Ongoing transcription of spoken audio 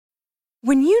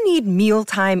When you need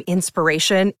mealtime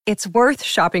inspiration, it's worth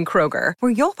shopping Kroger,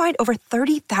 where you'll find over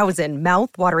 30,000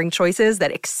 mouth-watering choices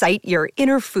that excite your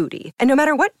inner foodie. And no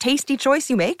matter what tasty choice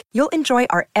you make, you'll enjoy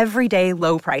our everyday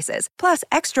low prices, plus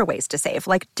extra ways to save,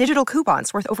 like digital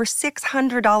coupons worth over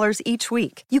 $600 each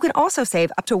week. You can also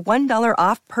save up to $1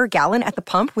 off per gallon at the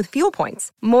pump with fuel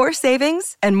points. More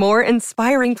savings and more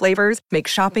inspiring flavors make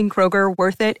shopping Kroger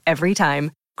worth it every time.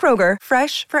 Kroger,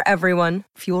 fresh for everyone.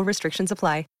 Fuel restrictions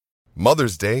apply.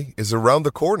 Mother's Day is around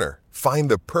the corner.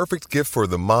 Find the perfect gift for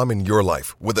the mom in your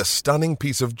life with a stunning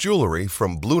piece of jewelry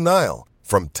from Blue Nile.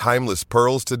 From timeless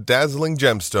pearls to dazzling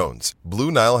gemstones,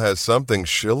 Blue Nile has something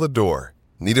she'll adore.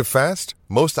 Need it fast?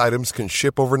 Most items can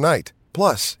ship overnight.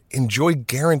 Plus, enjoy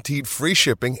guaranteed free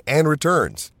shipping and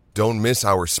returns. Don't miss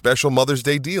our special Mother's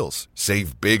Day deals.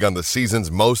 Save big on the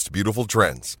season's most beautiful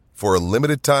trends. For a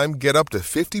limited time, get up to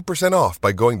 50% off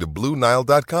by going to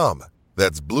BlueNile.com.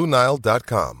 That's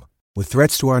BlueNile.com. With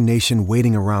threats to our nation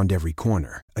waiting around every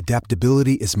corner,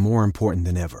 adaptability is more important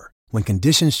than ever. When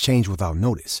conditions change without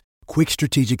notice, quick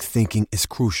strategic thinking is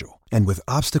crucial. And with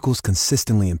obstacles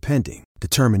consistently impending,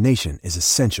 determination is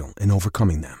essential in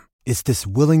overcoming them. It's this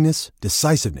willingness,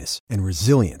 decisiveness, and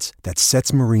resilience that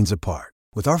sets Marines apart.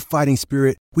 With our fighting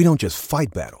spirit, we don't just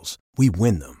fight battles, we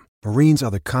win them. Marines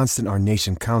are the constant our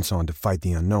nation counts on to fight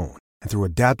the unknown. And through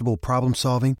adaptable problem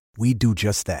solving, we do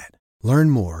just that.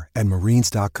 Learn more at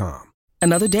Marines.com.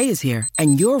 Another day is here,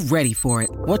 and you're ready for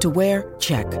it. What to wear?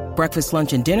 Check. Breakfast,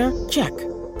 lunch, and dinner? Check.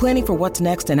 Planning for what's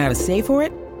next and how to save for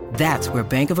it? That's where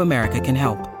Bank of America can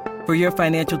help. For your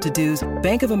financial to-dos,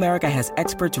 Bank of America has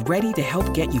experts ready to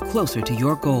help get you closer to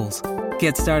your goals.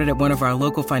 Get started at one of our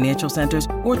local financial centers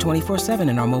or 24/7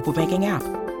 in our mobile banking app.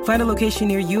 Find a location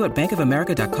near you at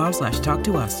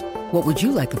bankofamerica.com/talktous. What would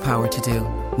you like the power to do?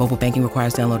 Mobile banking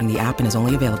requires downloading the app and is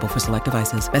only available for select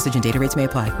devices. Message and data rates may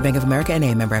apply. Bank of America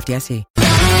N.A., member FDIC.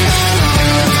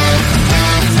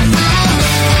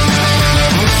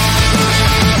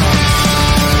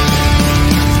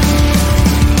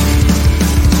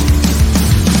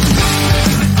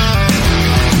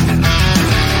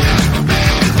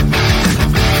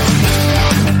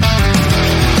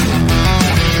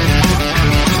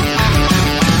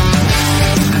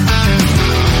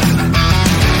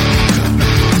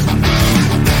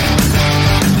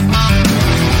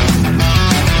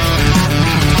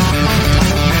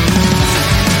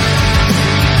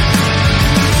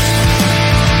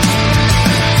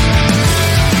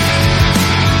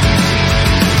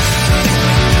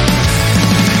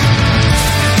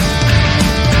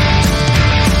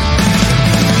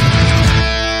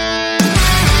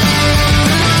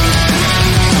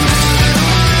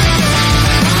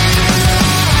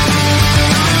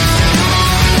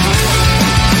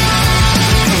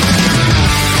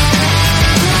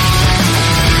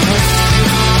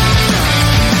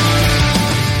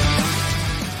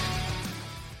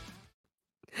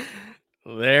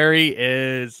 There he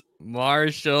is,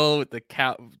 Marshall with the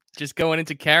just going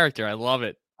into character. I love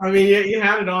it. I mean, you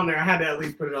had it on there. I had to at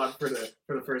least put it on for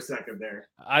the first second there.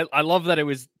 I love that it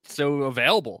was so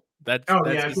available. That's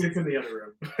yeah, it's in the other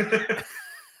room.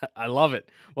 I love it.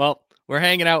 Well, we're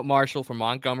hanging out, Marshall, from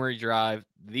Montgomery Drive,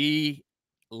 the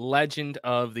legend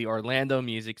of the Orlando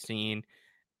music scene,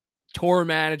 tour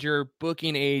manager,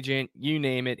 booking agent, you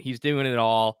name it. He's doing it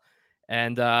all.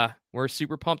 And we're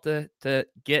super pumped to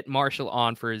get Marshall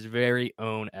on for his very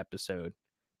own episode.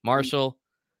 Marshall,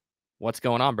 what's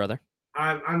going on, brother?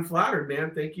 I'm flattered,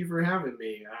 man. Thank you for having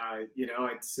me.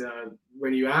 It's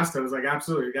when you asked, I was like,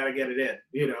 absolutely, we got to get it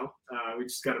in. We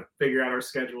just got to figure out our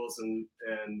schedules and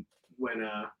when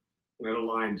it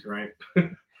aligns, right?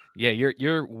 Yeah,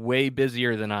 you're way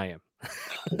busier than I am.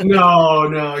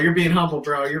 No, you're being humble,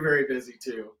 bro. You're very busy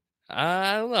too.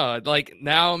 I don't know. Like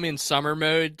now I'm in summer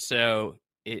mode, so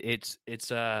it's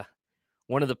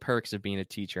one of the perks of being a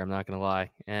teacher. I'm not gonna lie,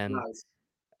 and nice.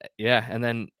 Yeah, and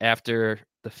then after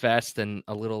the fest and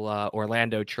a little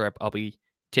Orlando trip, I'll be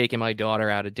taking my daughter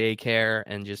out of daycare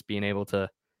and just being able to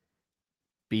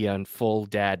be on full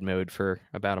dad mode for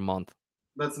about a month.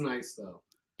 That's nice, though.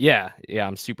 Yeah,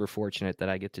 I'm super fortunate that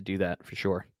I get to do that for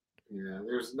sure. Yeah,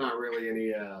 there's not really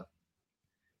any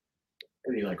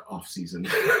like off season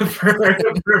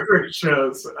for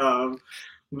shows,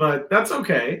 but that's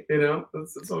okay.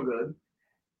 That's all good.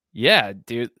 Yeah,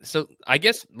 dude. So I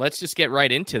guess let's just get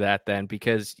right into that then,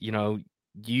 because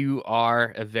you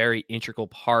are a very integral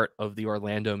part of the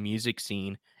Orlando music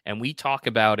scene, and we talk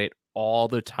about it all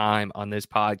the time on this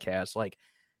podcast, like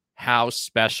how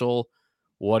special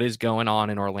what is going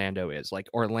on in Orlando is. Like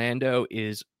Orlando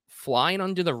is flying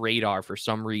under the radar for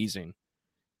some reason,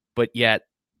 but yet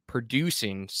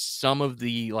producing some of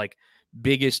the like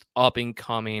biggest up and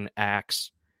coming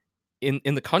acts in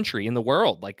the country, in the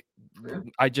world. Like,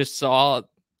 I just saw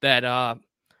that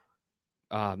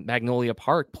Magnolia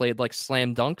Park played like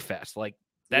Slam Dunk Fest. Like,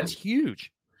 that's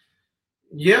huge.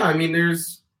 Yeah, I mean,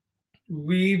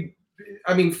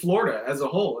 Florida as a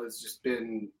whole has just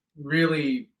been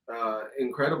really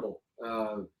incredible.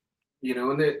 And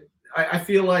I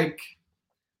feel like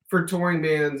for touring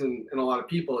bands and a lot of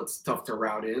people, it's tough to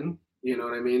route in. You know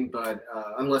what I mean? But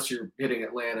unless you're hitting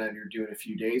Atlanta and you're doing a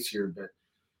few days here, but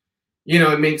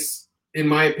it makes, in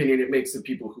my opinion, it makes the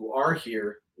people who are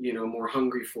here, more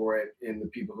hungry for it, and the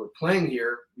people who are playing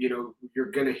here,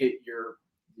 you're gonna hit your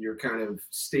kind of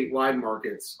statewide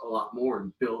markets a lot more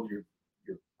and build your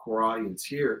core audience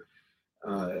here.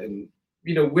 And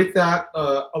with that,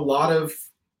 a lot of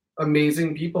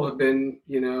amazing people have been,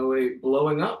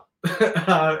 blowing up.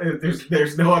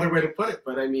 There's no other way to put it.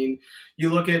 But I mean,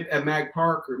 you look at Mag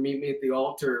Park or Meet Me at the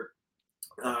Altar,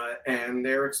 and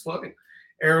they're exploding.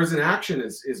 Arrows in Action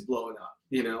is blowing up.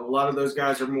 A lot of those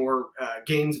guys are more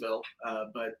Gainesville,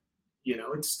 but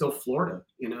it's still Florida.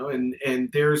 And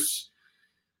there's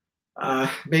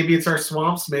maybe it's our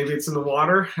swamps, maybe it's in the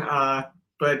water,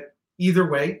 but either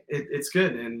way, it's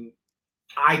good. And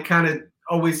I kind of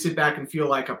always sit back and feel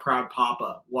like a proud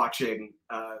papa watching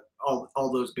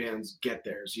all those bands get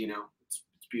theirs. It's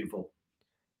beautiful.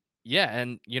 Yeah,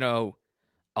 and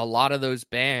a lot of those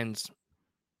bands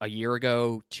a year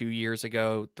ago, 2 years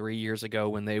ago, 3 years ago,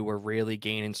 when they were really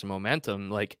gaining some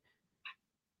momentum, like,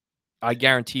 I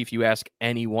guarantee if you ask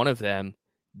any one of them,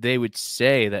 they would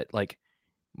say that like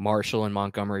Marshall and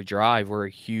Montgomery Drive were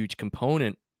a huge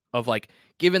component of like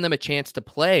giving them a chance to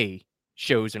play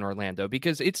shows in Orlando,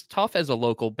 because it's tough as a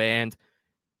local band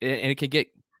and it can get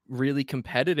really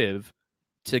competitive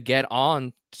to get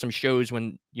on some shows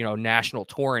when, national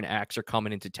touring acts are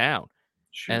coming into town.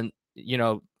 Sure. And,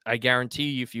 I guarantee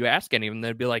you, if you ask any of them,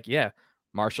 they'd be like, yeah,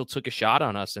 Marshall took a shot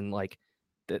on us and like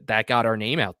that got our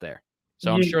name out there.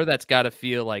 So I'm sure that's got to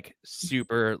feel like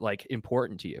super like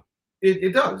important to you.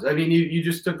 It does. I mean, you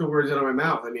just took the words out of my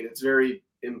mouth. I mean, it's very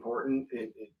important.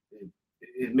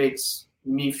 It makes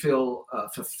me feel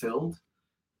fulfilled.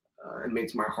 It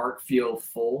makes my heart feel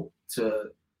full to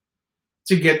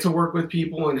get to work with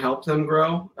people and help them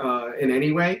grow in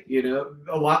any way.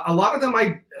 A lot of them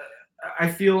I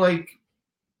feel like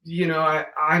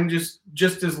I'm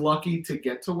just as lucky to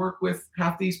get to work with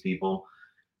half these people,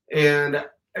 and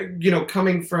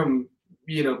coming from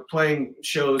playing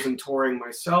shows and touring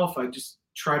myself, I just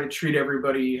try to treat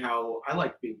everybody how I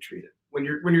like being treated. When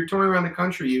you're touring around the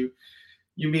country,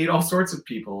 you meet all sorts of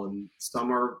people, and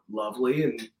some are lovely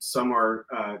and some are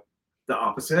the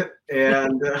opposite.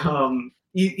 And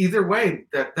either way,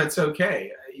 that's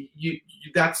okay.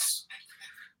 That's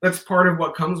part of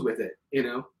what comes with it,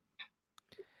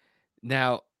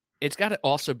 Now, it's got to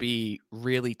also be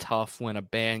really tough when a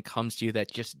band comes to you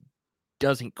that just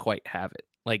doesn't quite have it.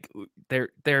 Like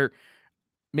they're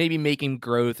maybe making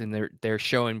growth and they're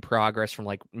showing progress from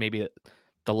like maybe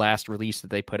the last release that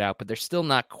they put out, but they're still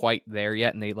not quite there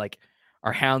yet. And they like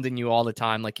are hounding you all the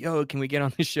time. Like, yo, can we get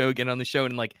on the show? Get on the show.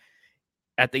 And like,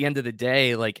 at the end of the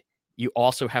day, like you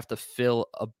also have to fill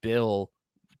a bill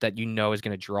that is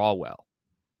going to draw well.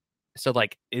 So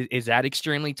like, is that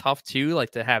extremely tough too? Like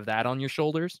to have that on your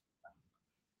shoulders?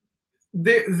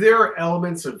 There are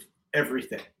elements of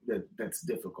everything that's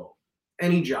difficult,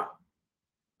 any job,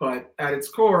 but at its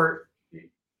core,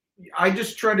 I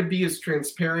just try to be as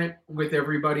transparent with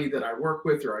everybody that I work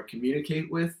with or I communicate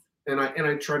with, and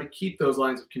I try to keep those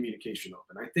lines of communication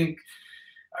open. I think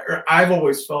I've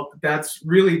always felt that that's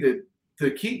really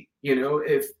the key.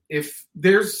 If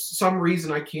there's some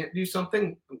reason I can't do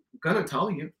something, I'm gonna tell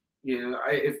you.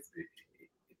 If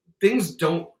things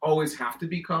don't always have to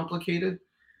be complicated.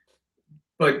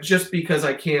 But just because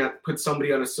I can't put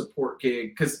somebody on a support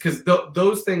gig, because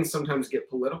those things sometimes get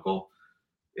political,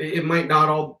 it might not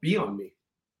all be on me.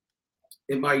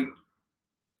 It might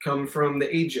come from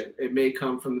the agent. It may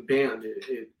come from the band.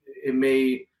 They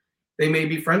may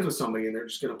be friends with somebody and they're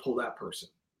just going to pull that person.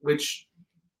 Which,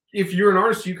 if you're an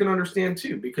artist, you can understand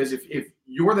too. Because if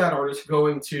you're that artist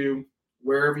going to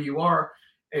wherever you are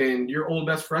and your old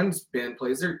best friend's band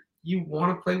plays there, you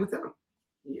want to play with them.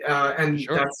 And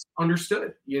sure. That's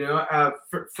understood,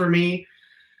 for me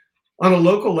on a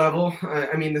local level.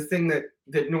 I mean, the thing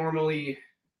that normally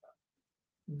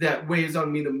that weighs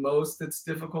on me the most, that's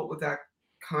difficult with that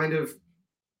kind of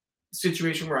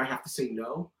situation where I have to say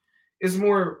no, is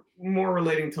more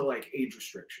relating to like age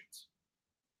restrictions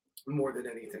more than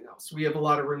anything else. We have a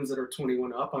lot of rooms that are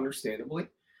 21 up, understandably.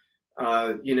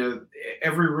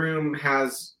 Every room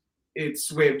has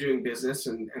its way of doing business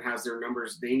and has their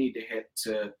numbers they need to hit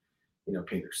to,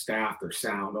 pay their staff, their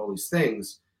sound, all these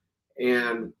things.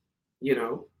 And,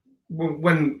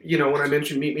 when I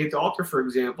mentioned Meet Me at the Altar, for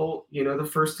example, the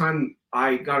first time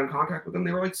I got in contact with them,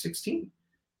 they were like 16.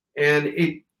 And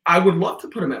I would love to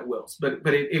put them at Will's, but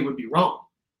it would be wrong.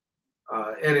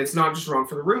 And it's not just wrong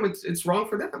for the room, it's wrong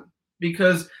for them.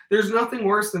 Because there's nothing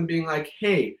worse than being like,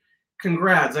 hey,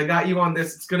 congrats, I got you on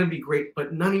this. It's going to be great,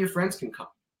 but none of your friends can come.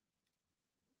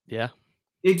 Yeah.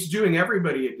 It's doing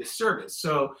everybody a disservice.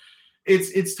 So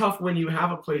it's tough when you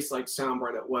have a place like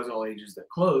Soundbar that was all ages that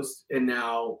closed, and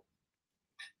now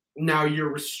you're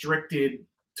restricted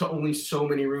to only so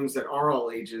many rooms that are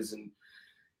all ages,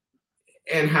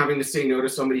 and having to say no to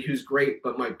somebody who's great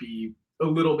but might be a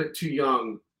little bit too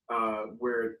young,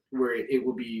 where it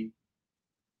will be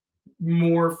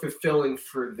more fulfilling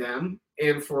for them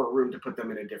and for a room to put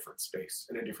them in a different space,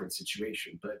 in a different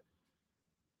situation. But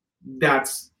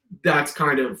that's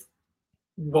kind of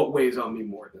what weighs on me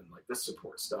more than like the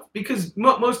support stuff, because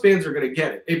most bands are going to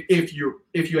get it if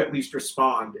you at least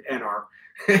respond and are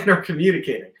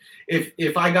communicating.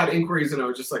 If I got inquiries and I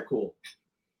was just like, cool,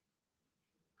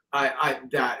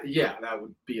 that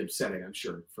would be upsetting, I'm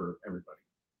sure, for everybody.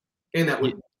 And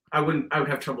I would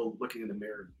have trouble looking in the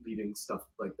mirror leaving stuff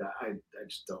like that. I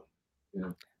just don't.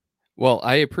 Well,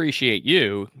 I appreciate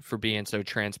you for being so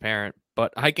transparent,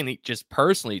 but I can just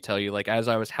personally tell you, like, as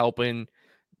I was helping,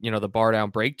 the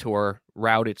Bardown Break Tour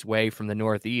route its way from the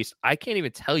Northeast, I can't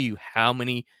even tell you how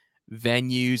many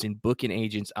venues and booking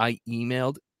agents I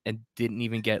emailed and didn't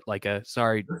even get like a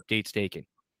sorry, date's taken.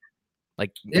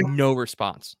 Like, no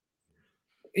response.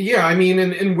 Yeah, I mean,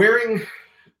 and wearing,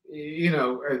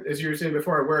 as you were saying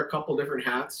before, I wear a couple different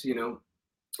hats.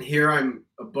 Here I'm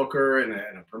a booker and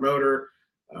a promoter,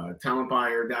 talent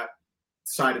buyer, that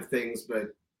side of things.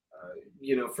 But,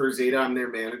 for Zeta, I'm their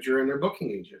manager and their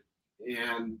booking agent.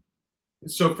 And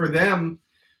so for them,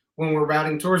 when we're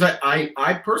routing tours,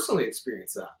 I personally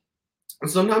experience that. And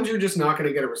sometimes you're just not going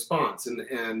to get a response,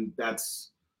 and that's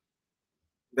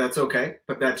okay.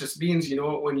 But that just means,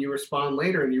 when you respond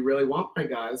later and you really want my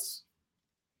guys,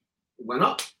 it went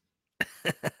up.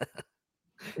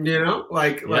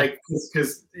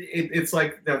 Because it's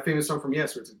like that famous song from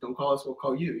Yes, where it's like, don't call us, we'll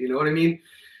call you. You know what I mean?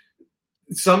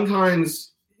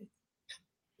 Sometimes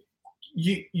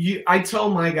I tell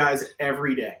my guys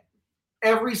every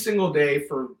single day,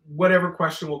 for whatever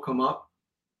question will come up,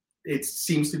 it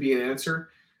seems to be an answer,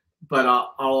 but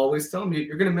I'll always tell them,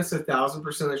 you're going to miss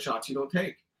 1,000% of the shots you don't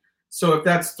take. So if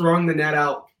that's throwing the net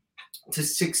out to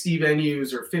 60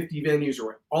 venues or 50 venues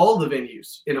or all the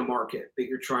venues in a market that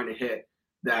you're trying to hit,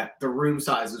 that the room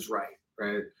size is right?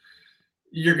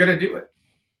 You're going to do it.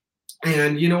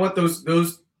 And you know what? Those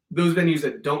venues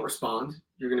that don't respond,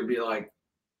 you're going to be like,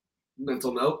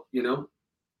 mental note,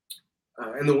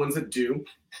 and the ones that do,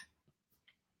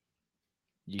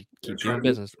 you keep doing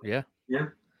business. Yeah. I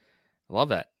love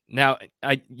that. Now,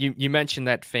 you mentioned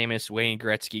that famous Wayne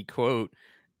Gretzky quote.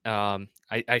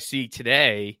 I see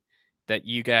today that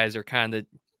you guys are kind of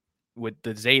with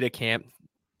the Zeta camp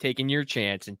taking your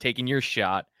chance and taking your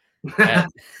shot at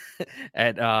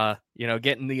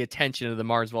getting the attention of the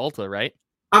Mars Volta, right?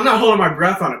 I'm not holding my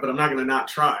breath on it, but I'm not going to not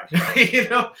try.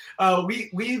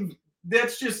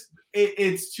 That's just,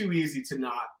 it's too easy to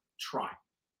not try.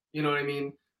 You know what I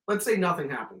mean? Let's say nothing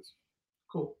happens.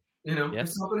 Cool. If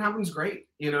something happens, great.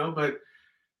 But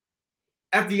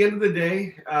at the end of the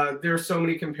day, there are so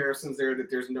many comparisons there that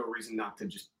there's no reason not to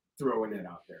just throw a net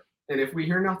out there. And if we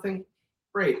hear nothing,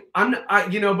 great.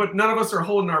 But none of us are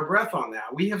holding our breath on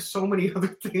that. We have so many other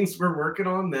things we're working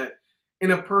on that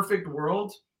in a perfect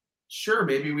world, sure,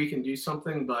 maybe we can do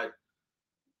something, but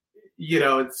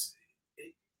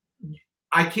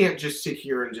I can't just sit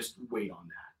here and just wait on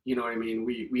that. You know what I mean?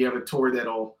 We have a tour that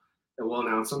we'll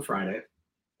announce on Friday.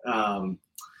 And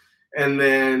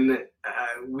then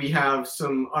we have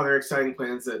some other exciting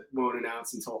plans that won't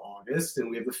announce until August. And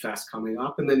we have the fest coming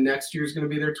up. And then next year is going to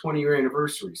be their 20-year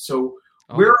anniversary. So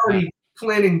we're already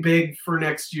planning big for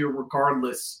next year,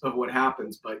 regardless of what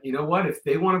happens. But you know what? If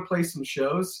they want to play some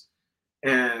shows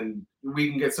and we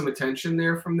can get some attention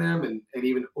there from them and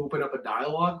even open up a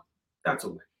dialogue, that's a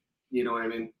win. You know what I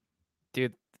mean?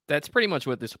 Dude, that's pretty much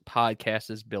what this podcast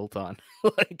is built on.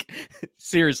 Like,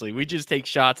 seriously, we just take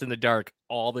shots in the dark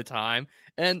all the time.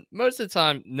 And most of the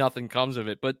time, nothing comes of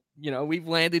it. But, we've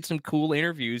landed some cool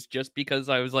interviews just because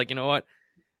I was like, you know what?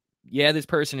 Yeah, this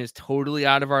person is totally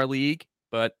out of our league,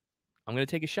 but I'm going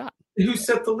to take a shot. Who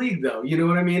set the league, though? You know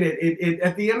what I mean? It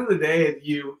at the end of the day,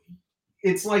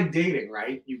 it's like dating,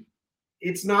 right?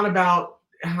 It's not about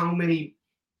how many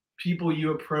people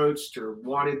you approached or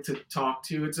wanted to talk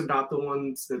to. It's about the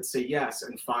ones that say yes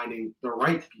and finding the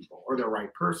right people or the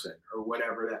right person or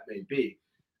whatever that may be,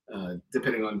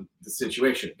 depending on the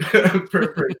situation for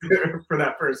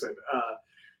that person.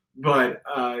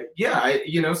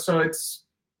 So it's,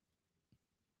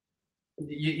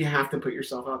 you have to put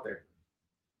yourself out there.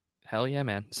 Hell yeah,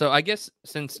 man. So I guess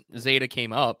since Zeta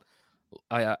came up,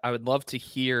 I would love to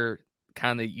hear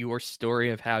kind of your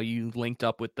story of how you linked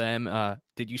up with them.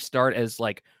 Did you start as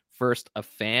like first a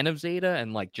fan of Zeta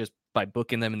and like just by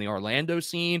booking them in the Orlando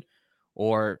scene,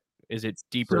 or is it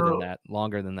deeper than that,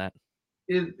 longer than that?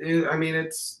 I mean,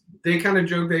 they kind of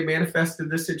joke they manifested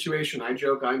this situation. I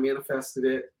joke I manifested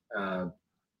it.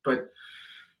 But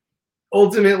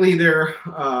ultimately, their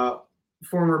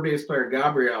former bass player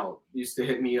Gabriel used to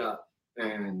hit me up,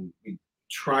 and we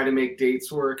try to make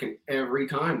dates work, and every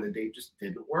time the date just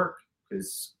didn't work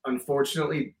because,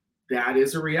 unfortunately, that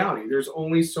is a reality. There's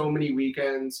only so many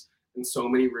weekends and so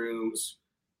many rooms,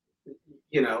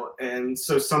 and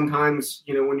so sometimes,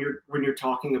 when you're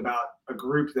talking about a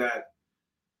group that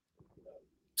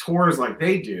tours like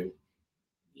they do,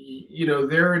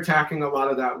 they're attacking a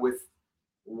lot of that with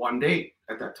one date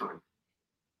at that time.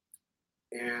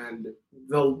 And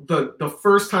the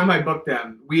first time I booked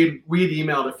them, we had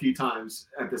emailed a few times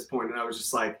at this point, and I was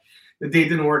just like, the date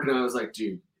didn't work, and I was like,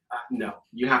 dude, no,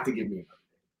 you have to give me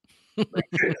another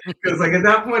date. Because like at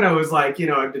that point, I was like,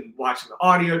 I've been watching the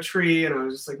audio tree, and I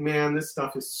was just like, man, this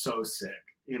stuff is so sick,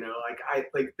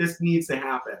 like this needs to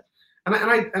happen. And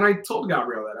I told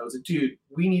Gabriel that I was like, dude,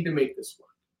 we need to make this work.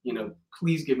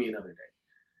 Please give me another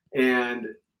day. And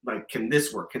like, can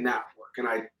this work? Can that work? And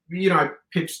I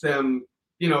pitched them,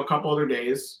 a couple other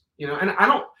days, and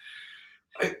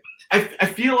I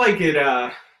feel like it,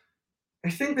 I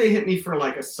think they hit me for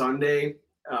like a Sunday.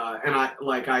 And I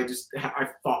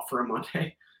fought for a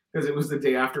Monday because it was the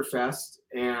day after Fest.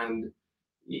 And,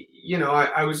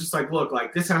 I was just like, look,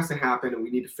 like this has to happen and we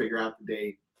need to figure out the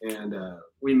date. And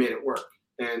we made it work.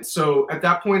 And so at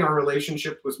that point, our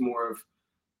relationship was more of,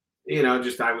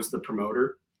 just I was the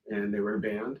promoter and they were a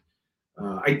band.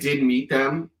 I did meet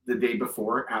them the day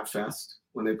before at Fest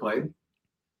when they played,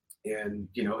 and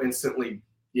instantly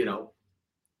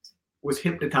was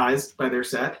hypnotized by their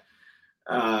set,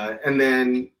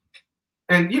 and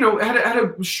had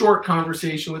a short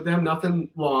conversation with them, nothing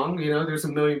long. There's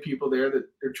a million people there that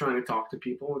they're trying to talk to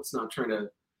people. It's not trying to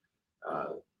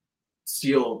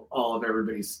steal all of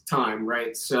everybody's time,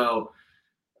 right? So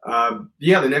the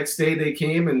next day they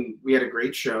came and we had a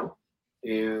great show,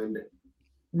 and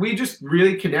we just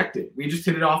really connected. We just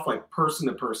hit it off like person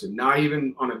to person, not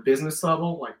even on a business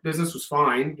level. Like business was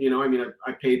fine.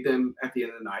 I paid them at the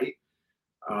end of the night.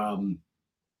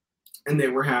 And they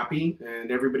were happy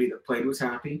and everybody that played was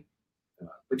happy.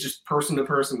 But just person to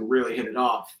person really hit it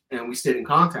off, and we stayed in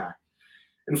contact.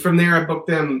 And from there, I booked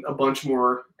them a bunch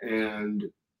more,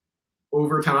 and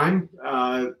over time,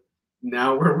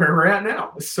 now we're where we're at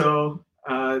now. So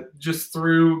just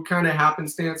through kind of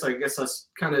happenstance, I guess us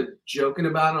kind of joking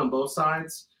about it on both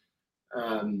sides.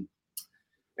 And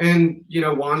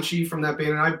Wanchi from that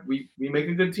band and I, we make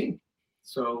a good team.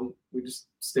 So we just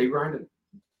stay grinding.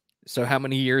 So how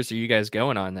many years are you guys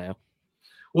going on now?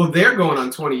 Well, they're going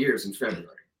on 20 years in February.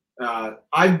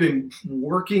 I've been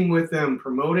working with them,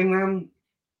 promoting them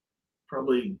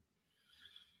probably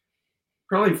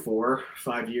 4 or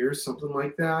 5 years, something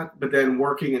like that. But then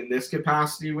working in this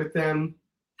capacity with them,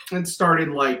 it started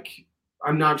like,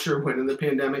 I'm not sure when in the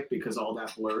pandemic because all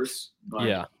that blurs. But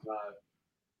yeah.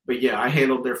 I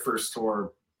handled their first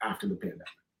tour after the pandemic.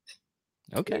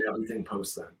 Okay. And everything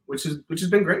post then, which has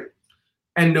been great.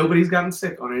 And nobody's gotten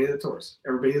sick on any of the tours.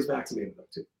 Everybody is vaccinated though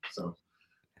too. So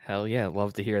hell yeah,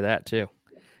 love to hear that too.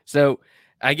 So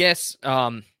I guess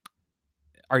are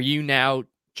you now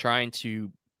trying to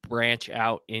branch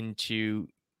out into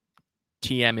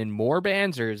TM in more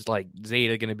bands, or is like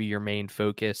Zeta going to be your main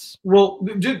focus? Well,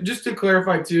 just to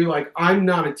clarify too, like I'm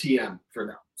not a TM for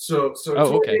them. So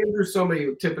TMs are somebody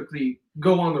who typically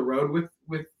go on the road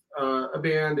with a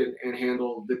band and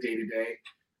handle the day to day.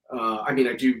 I mean,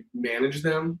 I do manage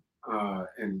them,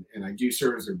 and I do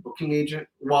serve as their booking agent.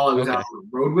 While I was out on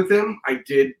the road with them, I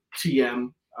did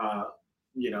TM, or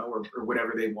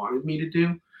whatever they wanted me to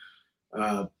do.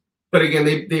 But again,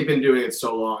 they've been doing it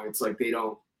so long. It's like they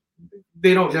don't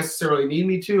necessarily need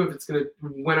me to. If it's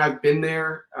when I've been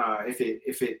there,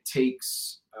 if it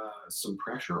takes some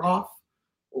pressure off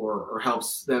or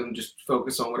helps them just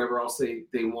focus on whatever else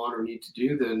they want or need to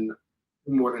do, then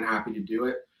I'm more than happy to do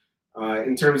it.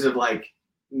 In terms of like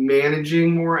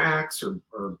managing more acts or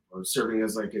serving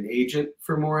as like an agent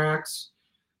for more acts,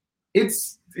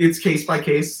 it's it's case by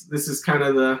case. This is kind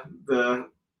of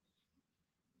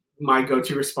my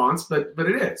go-to response, but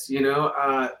it is,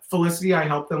 Felicity, I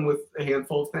help them with a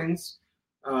handful of things,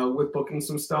 with booking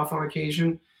some stuff on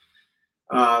occasion.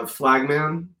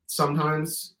 Flagman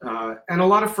sometimes, and a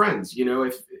lot of friends,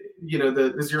 if,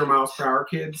 the 0 miles per hour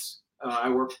kids, I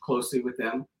work closely with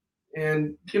them.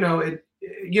 And,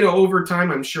 over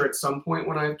time, I'm sure at some point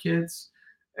when I have kids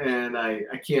and I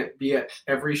can't be at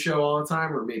every show all the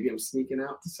time, or maybe I'm sneaking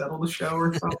out to settle the show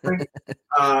or something.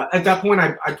 At that point,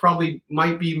 I probably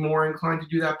might be more inclined to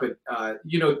do that. But,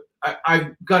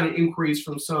 I've gotten inquiries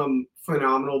from some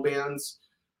phenomenal bands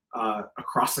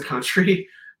across the country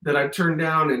that I've turned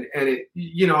down. And it,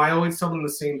 I always tell them the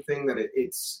same thing, that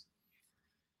it's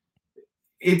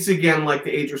again, like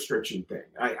the age restriction thing.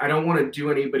 I don't want to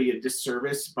do anybody a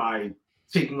disservice by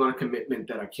taking on a commitment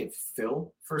that I can't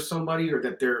fill for somebody, or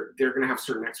that they're going to have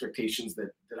certain expectations that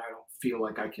I don't feel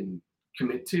like I can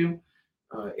commit to.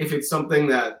 If it's something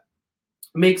that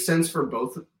makes sense for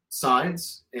both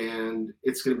sides and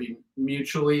it's going to be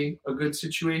mutually a good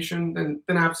situation, then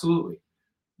absolutely.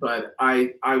 But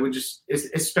I would just,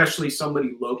 especially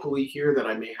somebody locally here that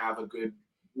I may have a good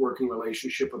working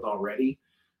relationship with already,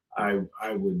 I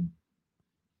would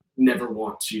never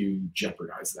want to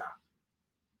jeopardize that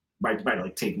by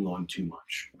like taking on too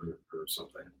much or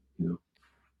something,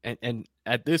 And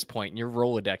at this point, your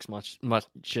Rolodex must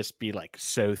just be like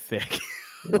so thick.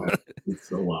 Yeah,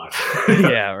 it's a lot.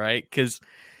 Yeah, right. Because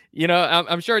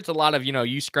I'm sure it's a lot of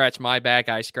you scratch my back,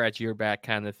 I scratch your back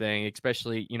kind of thing.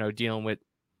 Especially dealing with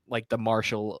like the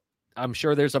Marshal. I'm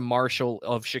sure there's a Marshal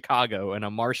of Chicago and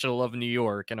a Marshal of New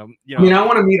York, and I mean, I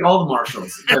want to meet all the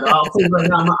Marshals, but I'll tell you right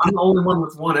now, I'm the only one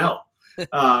with one L.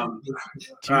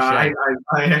 I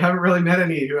haven't really met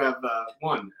any who have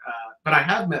one, but I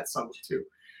have met some with two.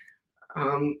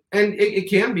 And it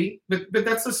can be, but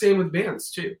that's the same with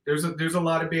bands too. There's a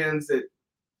lot of bands that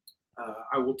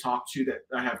I will talk to that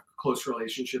I have close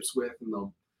relationships with,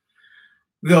 and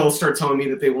they'll start telling me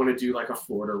that they want to do like a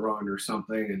Florida run or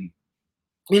something. And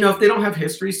if they don't have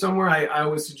history somewhere, I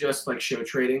always suggest like show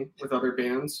trading with other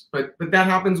bands. But that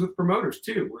happens with promoters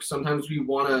too, where sometimes we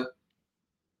want to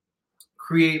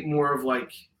create more of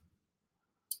like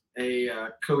a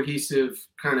cohesive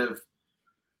kind of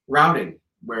routing,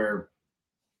 where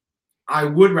I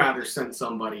would rather send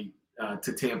somebody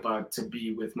to Tampa to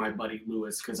be with my buddy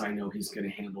Lewis, because I know he's going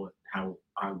to handle it how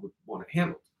I would want it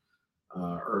handled,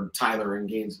 or Tyler in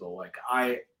Gainesville. Like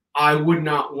I would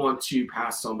not want to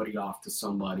pass somebody off to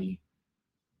somebody,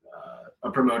 a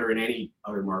promoter in any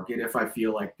other market, if I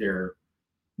feel like they're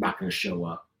not going to show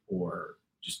up or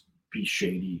just be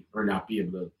shady or not be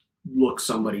able to look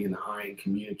somebody in the eye and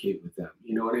communicate with them.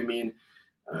 You know what I mean?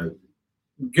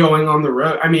 Going on the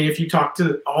road. I mean, if you talk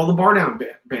to all the Bardown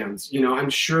bands, I'm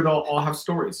sure they'll all have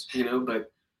stories,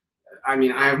 but I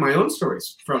mean, I have my own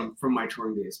stories from my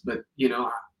touring days, but,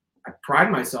 I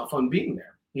pride myself on being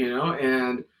there,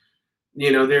 and,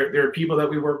 there are people that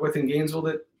we work with in Gainesville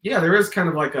that, yeah, there is kind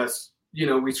of like us,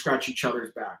 we scratch each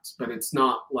other's backs, but it's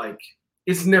not like,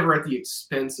 it's never at the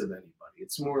expense of anybody.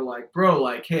 It's more like, bro,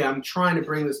 like, hey, I'm trying to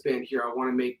bring this band here. I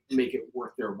want to make it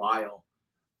worth their while.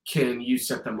 Can you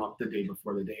set them up the day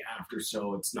before, the day after?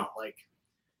 So it's not like,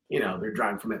 they're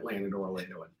driving from Atlanta to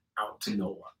Orlando and out to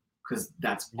NOLA, because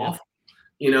that's awful,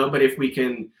 but if we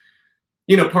can,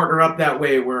 partner up that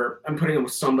way, where I'm putting them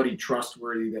with somebody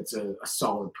trustworthy that's a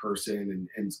solid person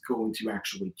and is going to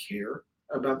actually care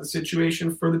about the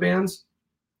situation for the bands,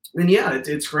 then yeah,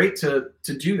 it's great to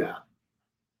do that.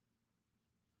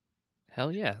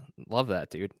 Hell yeah. Love that,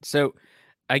 dude. So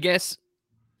I guess,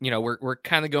 we're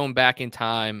kind of going back in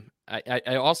time.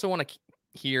 I also want to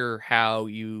hear how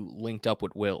you linked up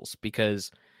with Will's,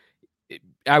 because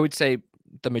I would say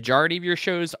the majority of your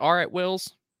shows are at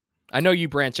Will's. I know you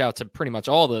branch out to pretty much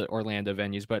all the Orlando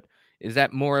venues, but is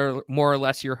that more or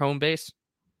less your home base?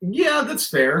 Yeah, that's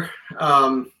fair.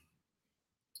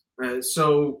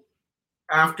 So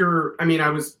after, I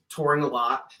was touring a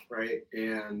lot, right?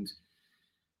 And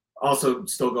also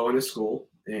still going to school.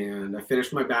 And I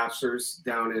finished my bachelor's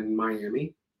down in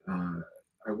Miami.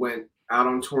 I went out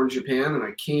on tour in Japan, and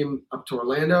I came up to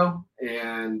Orlando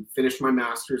and finished my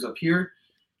master's up here.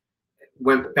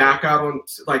 Went back out on,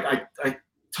 like, I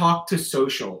talked to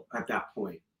Social at that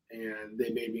point, and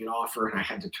they made me an offer, and I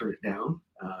had to turn it down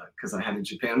because I had a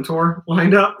Japan tour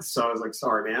lined up. So I was like,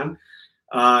 sorry, man.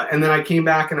 And then I came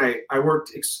back, and I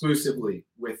worked exclusively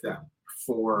with them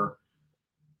for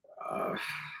a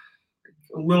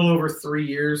little over 3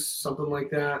 years, something like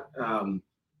that.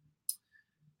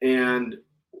 And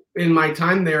in my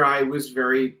time there, I was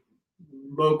very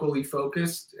locally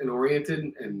focused and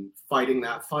oriented and fighting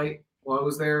that fight. while I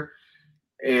was there.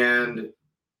 And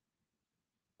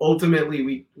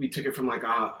ultimately we took it from like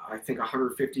I think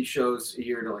 150 shows a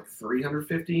year to like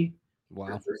 350.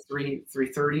 Wow.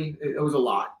 330. It was a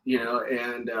lot,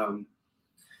 and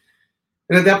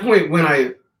at that point when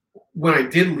I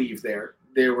did leave there,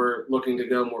 they were looking to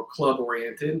go more club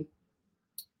oriented.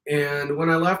 And when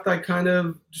I left, I kind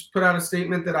of just put out a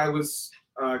statement that I was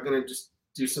going to just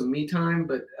do some me time,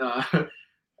 but I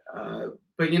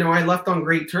left on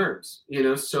great terms,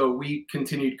 so we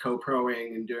continued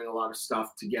co-proing and doing a lot of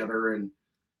stuff together.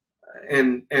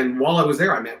 And while I was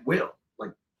there, I met Will,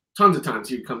 like tons of times.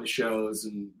 He'd come to shows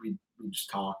and we'd just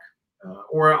talk.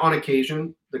 Or on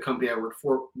occasion, the company I worked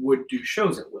for would do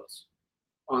shows at Will's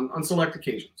on select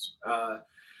occasions.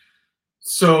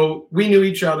 So we knew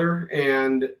each other.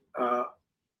 And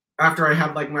after I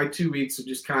had like my 2 weeks of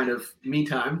just kind of me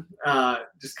time,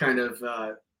 just kind of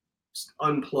just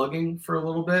unplugging for a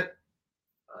little bit,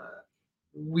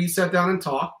 we sat down and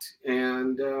talked,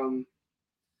 and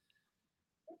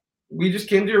we just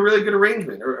came to a really good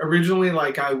arrangement. Originally,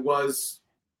 like I was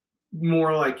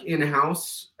more like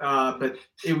in-house, but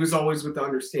it was always with the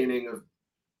understanding of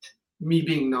me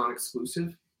being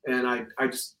non-exclusive. And I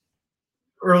just,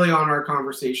 early on in our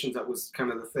conversations, that was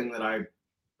kind of the thing that I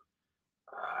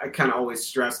kind of always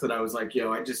stressed, that I was like,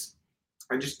 I just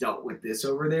dealt with this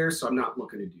over there, so I'm not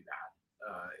looking to do that.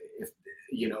 If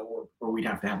or we'd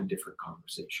have to have a different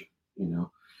conversation,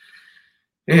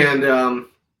 And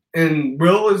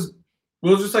Will's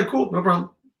just like, cool, no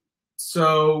problem.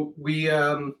 So we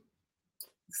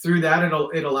through that,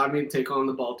 it allowed me to take on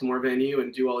the Baltimore venue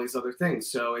and do all these other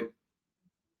things. So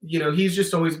he's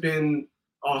just always been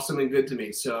awesome and good to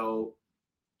me. So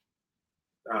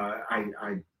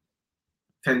I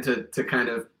tend to kind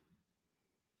of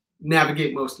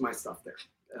navigate most of my stuff there.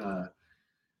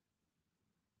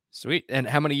 Sweet. And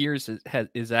how many years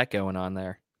is that going on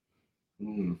there?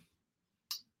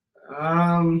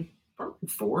 Probably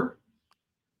 4.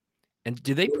 And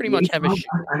do they pretty much have a?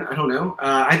 I don't know.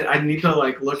 I need to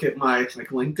like look at my like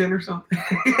LinkedIn or something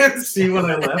and see when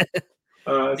I left.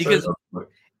 Because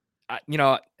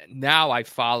now I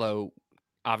follow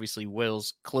obviously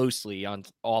Will's closely on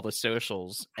all the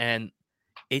socials, and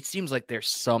it seems like there's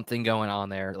something going on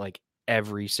there like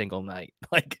every single night.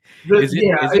 Like, is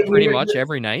it pretty much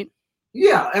every night?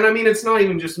 Yeah, and I mean, it's not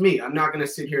even just me. I'm not going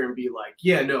to sit here and be like,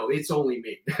 yeah, no, it's only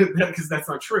me, because that's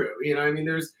not true. I mean,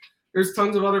 there's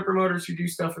tons of other promoters who do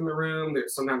stuff in the room.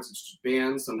 Sometimes it's just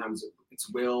bands, sometimes it's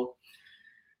Will.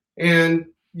 And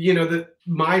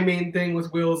my main thing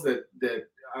with Will is that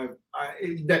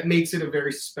makes it a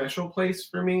very special place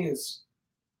for me is,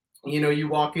 you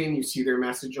walk in, you see their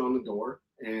message on the door,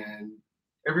 and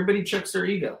everybody checks their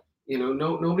ego.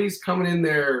 Nobody's coming in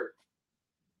there,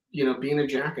 being a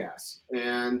jackass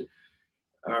and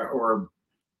or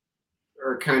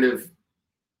kind of,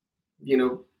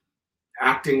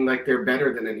 acting like they're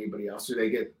better than anybody else, or they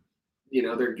get,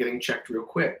 they're getting checked real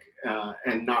quick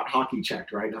and not hockey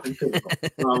checked, right? Nothing physical.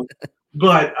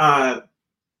 But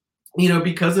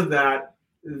because of that,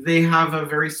 they have a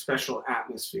very special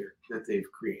atmosphere that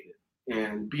they've created.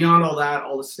 And beyond all that,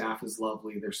 all the staff is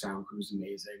lovely. Their sound crew is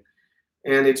amazing.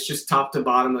 And it's just top to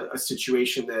bottom a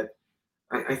situation that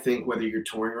I think whether you're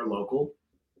touring or local,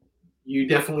 you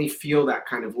definitely feel that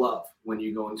kind of love when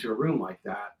you go into a room like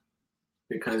that,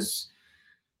 because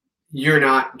you're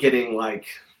not getting like,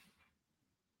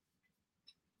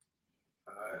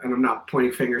 and I'm not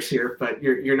pointing fingers here, but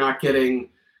you're not getting,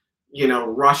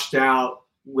 rushed out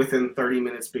within 30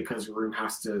 minutes because a room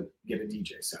has to get a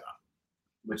DJ set up,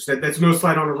 which that's no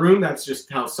slight on a room. That's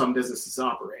just how some businesses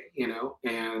operate,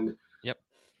 and yep.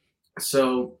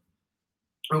 So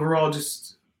overall,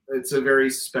 just it's a very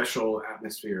special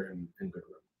atmosphere and good room,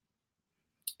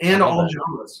 and all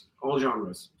genres.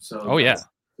 So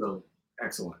so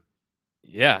excellent.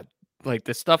 Yeah, like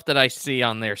the stuff that I see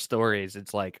on their stories,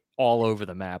 it's like all over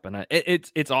the map, and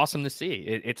it's awesome to see.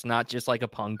 It's not just like a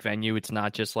punk venue. It's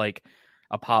not just like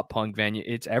a pop punk venue.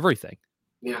 It's everything.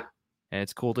 Yeah, and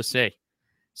it's cool to see.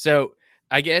 So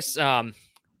I guess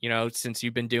since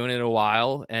you've been doing it a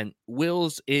while, and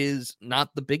Will's is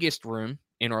not the biggest room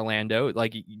in Orlando.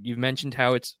 Like you've mentioned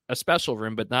how it's a special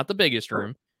room, but not the biggest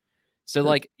room. So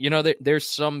like, there's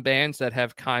some bands that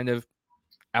have kind of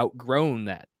outgrown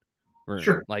that room.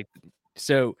 Sure. Like,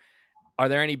 so are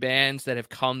there any bands that have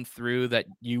come through that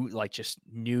you like just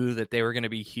knew that they were going to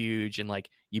be huge, and like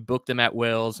you booked them at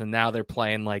Will's and now they're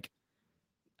playing like,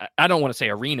 I don't want to say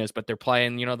arenas, but they're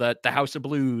playing, the House of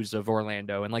Blues of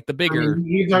Orlando and like the bigger.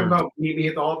 You talk about Meet Me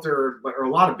at the Altar, or a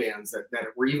lot of bands that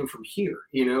were even from here,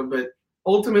 but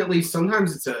ultimately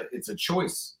sometimes it's a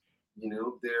choice.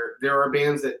 There are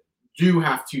bands that do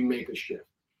have to make a shift.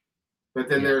 But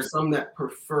then Yeah. there are some that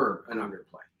prefer an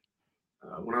underplay.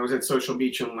 When I was at Social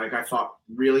Beacham, like I fought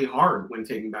really hard when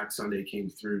Taking Back Sunday came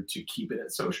through to keep it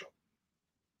at Social.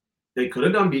 They could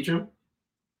have done Beacham,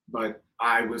 but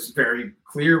I was very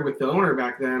clear with the owner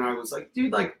back then. I was like,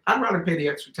 dude, like I'd rather pay the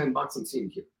extra $10 and see him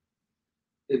here.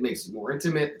 It makes it more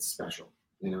intimate. It's special,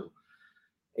 you know?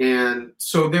 And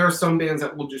so there are some bands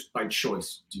that will just by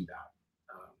choice do that.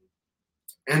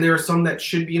 And there are some that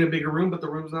should be in a bigger room, but the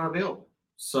room's not available.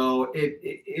 So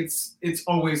it's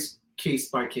always case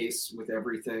by case with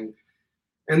everything.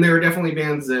 And there are definitely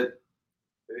bands that,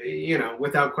 you know,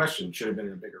 without question should have been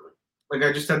in a bigger room. Like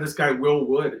I just had this guy, Will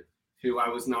Wood, who I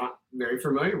was not very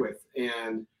familiar with,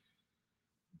 and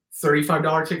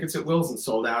 $35 tickets at Will's and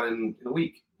sold out in a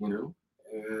week, you know,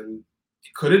 and he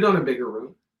could have done a bigger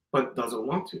room, but doesn't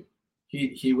want to.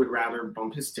 He would rather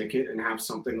bump his ticket and have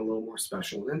something a little more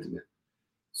special and intimate.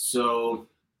 So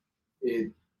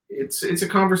it's a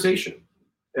conversation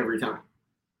every time.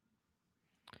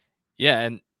 Yeah,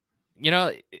 and you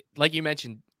know, like you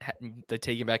mentioned, the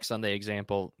Taking Back Sunday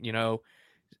example, you know,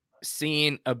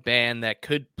 seeing a band that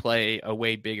could play a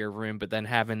way bigger room, but then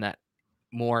having that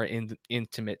more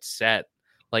intimate set,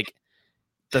 like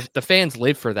the fans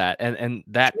live for that, and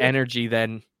that energy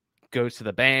then goes to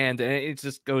the band, and it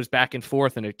just goes back and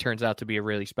forth, and it turns out to be a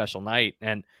really special night.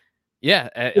 And yeah,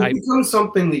 it becomes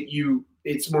something that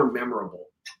it's more memorable.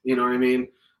 You know what I mean?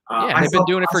 Yeah, they've been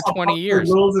doing it for 20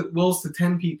 years. Will's to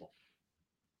 10 people.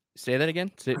 Say that again.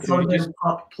 I saw them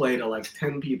Pup play to like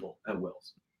 10 people at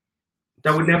Will's.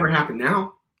 That would never happen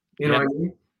now. You know what I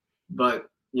mean? But,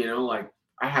 you know, like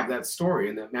I have that story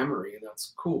and that memory, and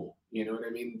that's cool. You know what I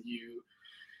mean?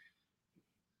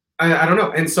 I don't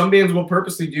know. And some bands will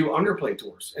purposely do underplay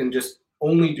tours and just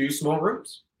only do small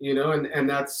rooms, you know,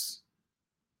 and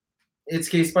it's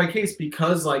case by case,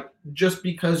 because like just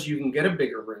because you can get a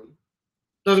bigger room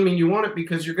doesn't mean you want it,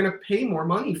 because you're going to pay more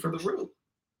money for the room.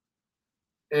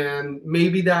 And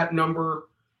maybe that number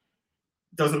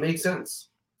doesn't make sense.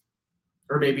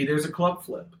 Or maybe there's a club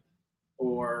flip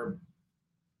or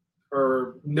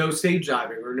no stage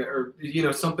diving or you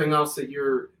know, something else that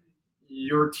your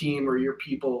team or your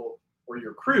people or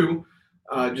your crew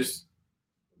just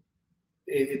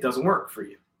it doesn't work for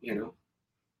you, you know?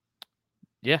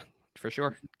 Yeah, for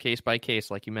sure. Case by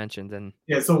case, like you mentioned. And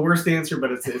yeah, it's the worst answer,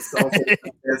 but it's also the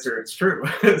answer. It's true.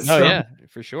 So, oh yeah,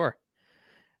 for sure.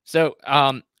 So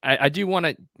I do want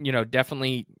to, you know,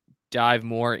 definitely dive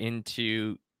more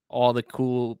into all the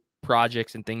cool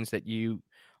projects and things that you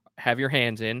have your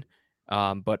hands in.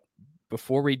 But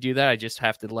before we do that, I just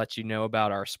have to let you know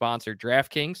about our sponsor,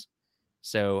 DraftKings.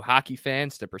 So hockey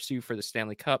fans, the pursuit for the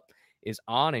Stanley Cup is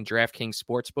on, and DraftKings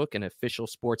Sportsbook, an official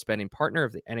sports betting partner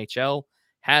of the NHL,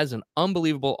 has an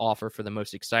unbelievable offer for the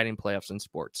most exciting playoffs in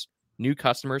sports. New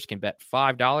customers can bet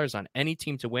 $5 on any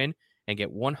team to win and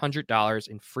get $100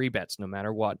 in free bets no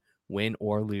matter what, win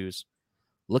or lose.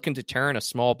 Looking to turn a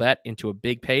small bet into a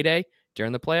big payday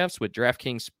during the playoffs? With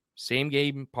DraftKings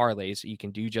same-game parlays, you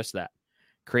can do just that.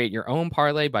 Create your own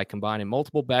parlay by combining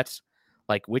multiple bets,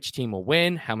 like which team will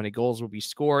win, how many goals will be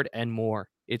scored, and more.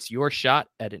 It's your shot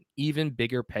at an even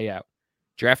bigger payout.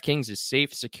 DraftKings is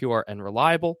safe, secure, and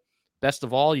reliable. Best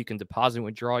of all, you can deposit and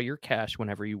withdraw your cash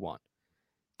whenever you want.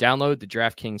 Download the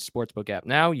DraftKings Sportsbook app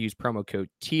now. Use promo code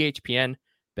THPN.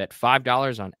 Bet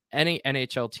 $5 on any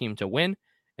NHL team to win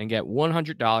and get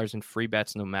 $100 in free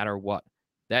bets no matter what.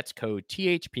 That's code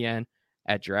THPN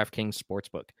at DraftKings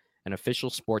Sportsbook, an official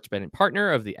sports betting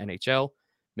partner of the NHL.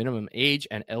 Minimum age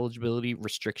and eligibility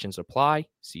restrictions apply.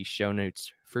 See show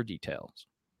notes for details.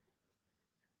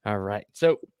 All right.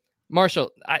 So, Marshall,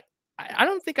 I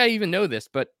don't think I even know this,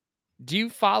 but do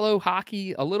you follow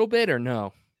hockey a little bit or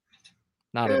no?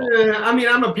 Not at all. I mean,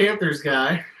 I'm a Panthers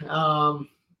guy,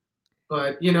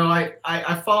 but you know,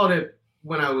 I followed it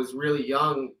when I was really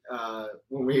young.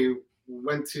 When we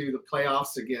went to the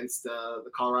playoffs against the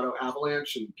Colorado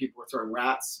Avalanche, and people were throwing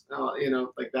rats, you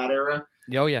know, like that era.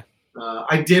 Oh yeah.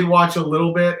 I did watch a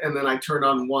little bit, and then I turned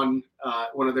on one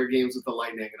of their games with the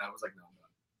Lightning, and I was like, no.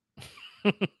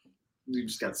 We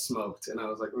just got smoked, and I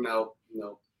was like, no,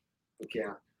 I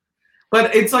can't.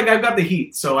 But it's like I've got the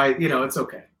Heat, so it's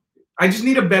okay. I just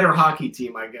need a better hockey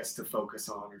team, I guess, to focus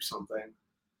on or something.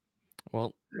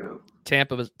 Well, yeah.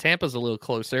 Tampa's a little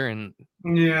closer, and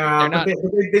yeah, but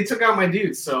they took out my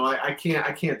dudes, so I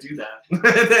can't do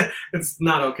that. It's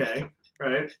not okay,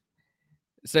 right?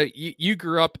 So you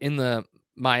grew up in the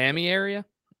Miami area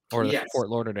or the Fort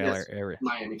Lauderdale area?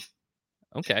 Miami.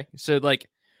 Okay, so like,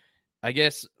 I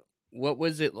guess, what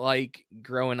was it like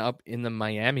growing up in the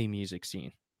Miami music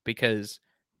scene? Because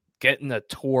getting the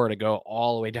tour to go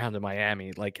all the way down to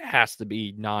Miami like has to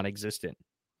be non-existent,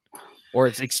 or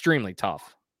it's extremely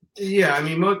tough. Yeah, I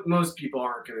mean, most people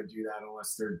aren't going to do that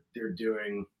unless they're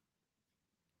doing,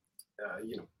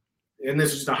 and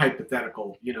this is just a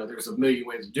hypothetical. There's a million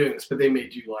ways of doing this, but they may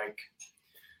do like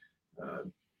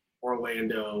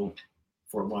Orlando,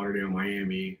 Fort Lauderdale,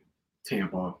 Miami,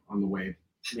 Tampa on the way.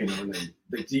 And then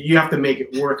you have to make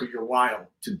it worth your while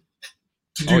to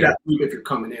do that if you're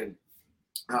coming in.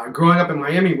 Growing up in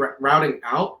Miami, routing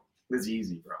out is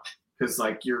easy, bro, because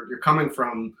like you're coming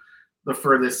from the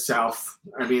furthest south.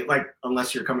 I mean, like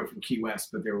unless you're coming from Key West,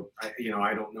 but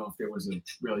I don't know if there was a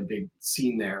really big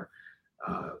scene there.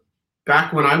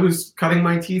 Back when I was cutting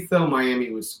my teeth, though,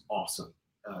 Miami was awesome.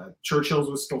 Churchill's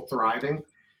was still thriving.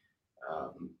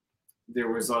 There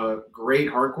was a great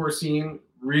hardcore scene,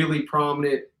 really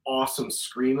prominent, awesome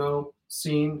screamo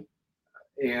scene,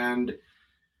 and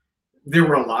there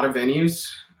were a lot of venues,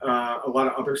 a lot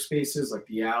of other spaces like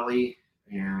the Alley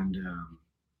and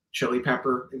Chili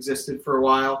Pepper existed for a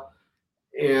while,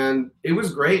 and it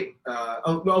was great. A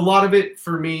lot of it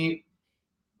for me,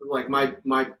 like my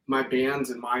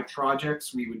bands and my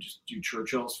projects, we would just do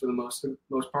Churchill's for the most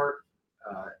part.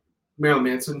 Marilyn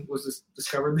Manson was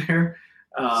discovered there.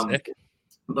 Sick.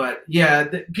 But yeah,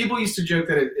 people used to joke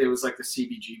that it was like the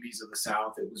CBGBs of the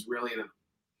South. It was really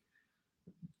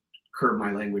curb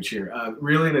my language here,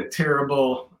 really in a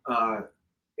terrible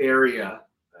area.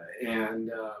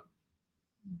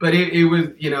 But it was,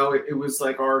 it was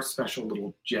like our special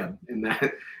little gem in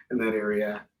that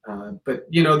area.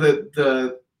 But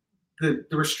the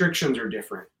restrictions are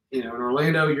different. In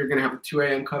Orlando, you're going to have a 2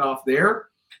 a.m. cutoff there.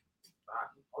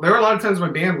 There were a lot of times my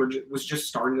band was just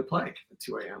starting to play at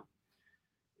 2 a.m.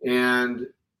 And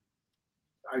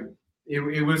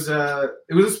it was a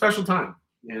special time.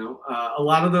 A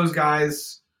lot of those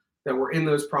guys that were in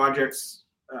those projects,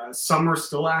 some are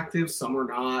still active, some are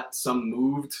not. Some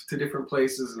moved to different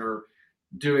places and are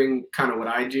doing kind of what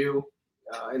I do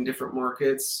in different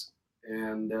markets.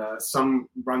 And some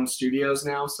run studios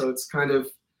now. So it's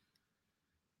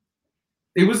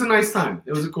it was a nice time.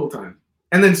 It was a cool time.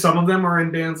 And then some of them are in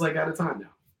bands like Out of Time now.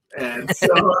 And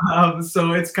so,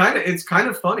 so it's kind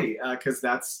of funny because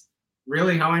that's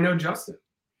really how I know Justin.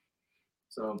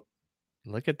 So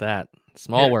look at that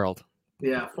small world.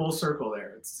 Yeah, full circle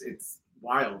there. It's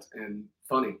wild and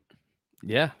funny.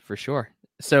 Yeah, for sure.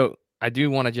 So I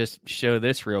do want to just show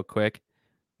this real quick.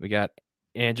 We got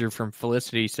Andrew from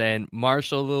Felicity saying,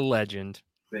 "Marshall the legend."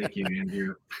 Thank you,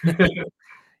 Andrew.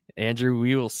 Andrew,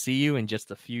 we will see you in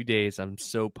just a few days. I'm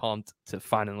so pumped to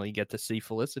finally get to see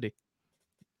Felicity.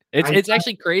 It's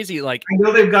actually crazy. Like I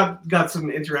know they've got some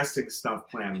interesting stuff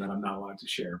planned that I'm not allowed to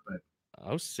share,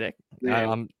 but sick.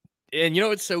 Yeah. And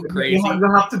it's so crazy.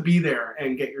 You'll have to be there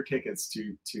and get your tickets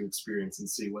to experience and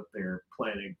see what they're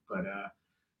planning. But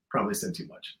probably said too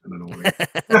much. I don't know what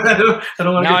I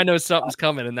don't want. Now I know something's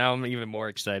coming, and now I'm even more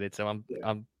excited. So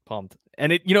I'm pumped.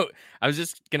 And I was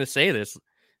just gonna say this.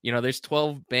 There's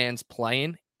 12 bands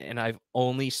playing, and I've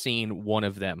only seen one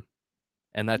of them,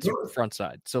 and that's front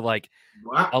side. So like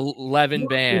 11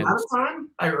 bands. Out of Time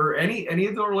or any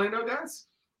of the Orlando guys?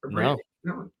 No.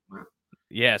 Wow.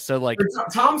 Yeah, so like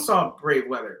Tom saw Brave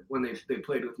Weather when they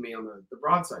played with me on the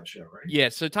Broadside show, right? Yeah,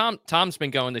 so Tom's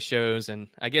been going to shows, and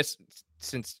I guess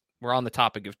since we're on the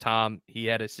topic of Tom, he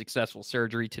had a successful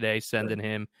surgery today. Sending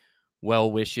him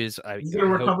well wishes. He's going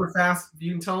to recover fast.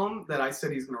 You can tell him that I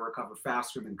said he's going to recover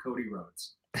faster than Cody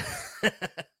Rhodes.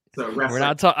 So we're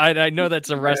not. I know that's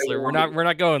a wrestler. We're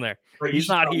not going there. He's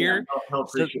not here.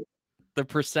 So the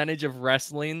percentage of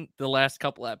wrestling the last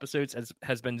couple episodes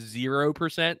has been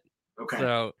 0%. Okay.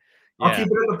 So I'll keep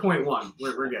it at the 0.1.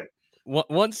 We're good.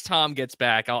 Once Tom gets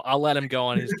back, I'll let him go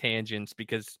on his tangents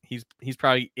because he's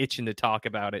probably itching to talk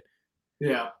about it.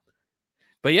 Yeah.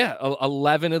 But yeah,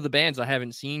 11 of the bands I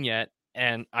haven't seen yet,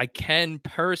 and I can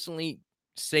personally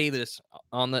say this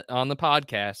on the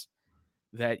podcast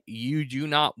that you do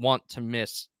not want to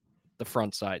miss the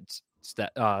front side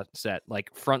set.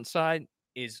 Like front side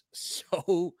is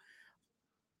so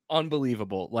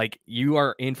unbelievable. Like you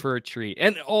are in for a treat,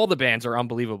 and all the bands are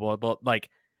unbelievable. But like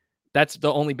that's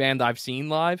the only band I've seen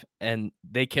live, and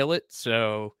they kill it.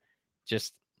 So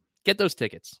just get those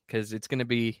tickets because it's going to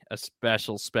be a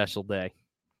special day.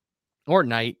 Or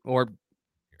night, or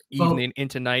evening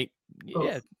into night.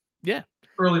 Yeah.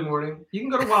 Early morning. You can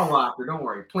go to Wawa after, don't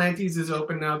worry. Planty's is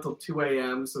open now till 2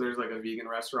 a.m. So there's like a vegan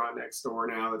restaurant next door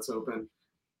now that's open.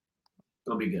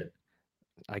 It'll be good.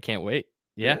 I can't wait.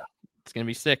 Yeah. It's going to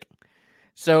be sick.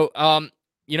 So,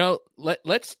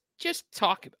 let's just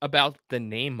talk about the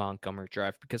name Montgomery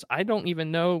Drive because I don't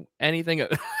even know anything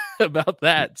about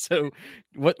that. So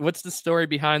what's the story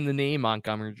behind the name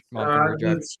Montgomery Drive?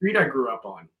 The street I grew up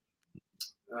on.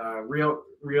 Real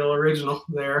original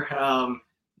there.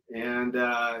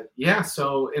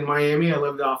 So in Miami, I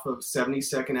lived off of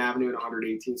 72nd Avenue and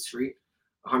 118th Street.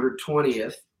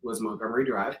 120th was Montgomery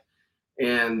Drive.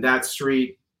 And that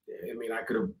street, I mean, I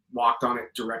could have walked on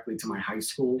it directly to my high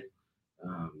school.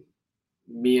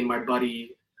 Me and my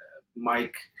buddy,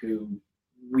 Mike, who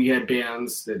we had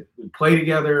bands that would play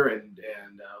together, and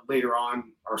later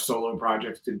on our solo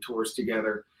projects did tours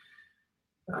together.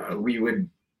 We would,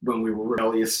 when we were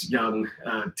rebellious young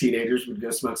teenagers, would go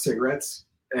smoke cigarettes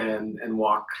and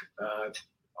walk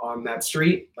on that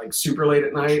street like super late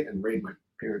at night and raid my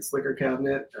parents' liquor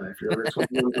cabinet. If you're over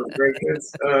 21, for great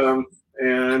kids.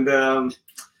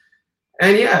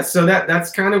 So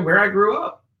that's kind of where I grew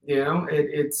up. You know,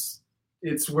 it's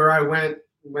where I went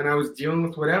when I was dealing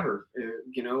with whatever.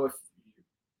 You know,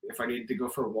 if I needed to go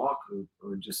for a walk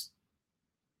or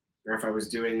if I was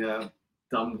doing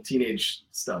dumb teenage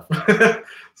stuff.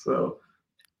 So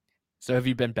have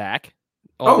you been back?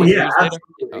 Oh yeah,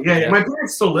 absolutely. Yeah, my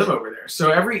parents still live over there.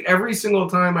 So every single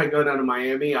time I go down to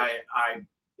Miami, I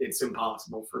it's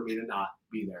impossible for me to not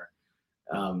be there.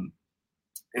 And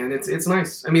it's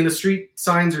nice. I mean, the street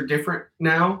signs are different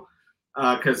now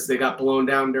because they got blown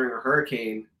down during a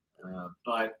hurricane.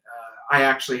 But I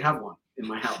actually have one in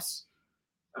my house.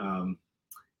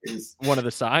 Is one of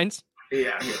the signs?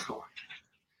 Yeah, here, hold on.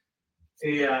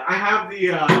 Yeah, I have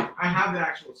the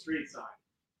actual street sign.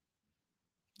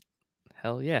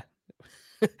 Hell yeah.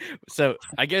 So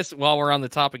I guess while we're on the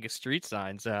topic of street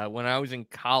signs, when I was in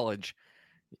college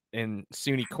in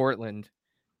SUNY Cortland,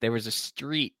 there was a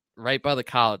street right by the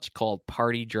college called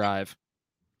Party Drive.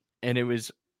 And it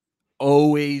was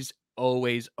always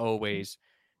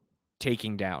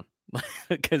taking down.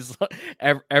 Because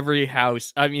every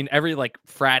house, I mean, every like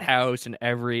frat house and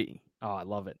I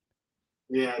love it.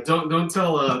 Yeah, don't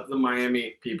tell the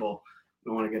Miami people.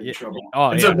 Don't want to get in trouble.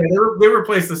 Oh, it's yeah. Okay. They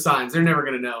replace the signs. They're never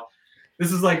gonna know.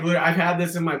 This is like I've had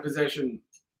this in my possession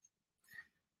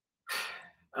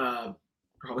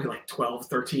probably like 12,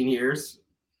 13 years.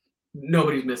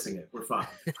 Nobody's missing it. We're fine.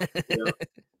 You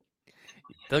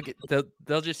know?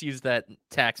 They'll just use that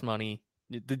tax money,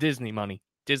 the Disney money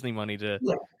to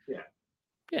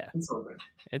yeah. It's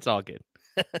all good.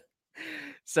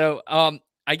 So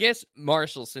I guess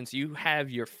Marshall, since you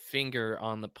have your finger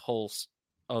on the pulse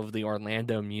of the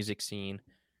Orlando music scene,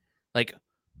 like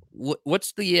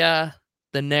what's the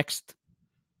next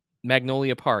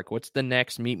Magnolia Park? What's the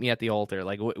next Meet Me at the Altar?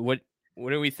 Like what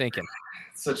are we thinking?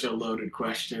 Such a loaded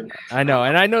question. I know,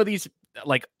 and I know these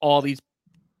like all these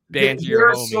bands. There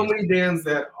are so many bands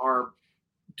that are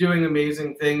doing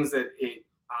amazing things that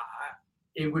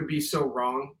it would be so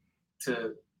wrong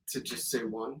to just say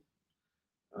one.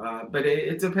 But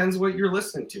it depends what you're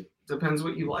listening to. It depends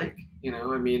what you like. You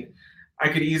know, I mean, I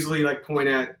could easily like point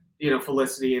at, you know,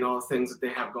 Felicity and all the things that they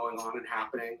have going on and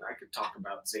happening. I could talk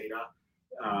about Zeta.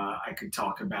 I could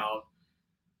talk about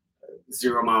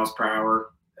 0 miles per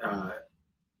hour.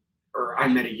 Or I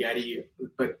Met a Yeti.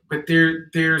 But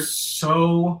there's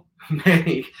so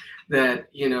many that,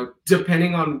 you know,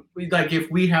 depending on, like,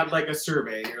 if we had like a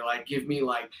survey and you're like, give me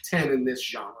like 10 in this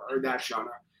genre or that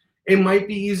genre, it might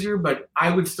be easier, but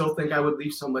I would still think I would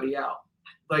leave somebody out.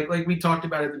 Like we talked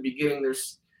about at the beginning,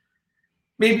 there's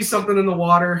maybe something in the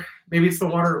water. Maybe it's the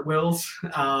water at Will's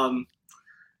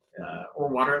or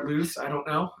water at Lou's. I don't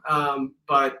know.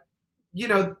 But, you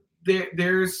know,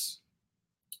 there's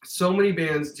so many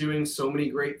bands doing so many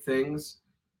great things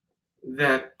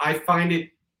that I find it,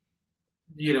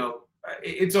 you know,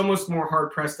 it's almost more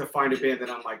hard pressed to find a band that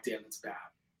I'm like, damn, it's bad.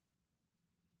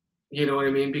 You know what I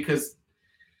mean? Because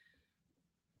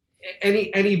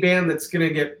any band that's going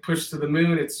to get pushed to the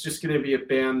moon, it's just going to be a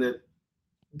band that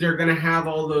they're going to have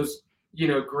all those, you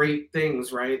know, great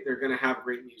things, right? They're going to have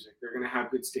great music. They're going to have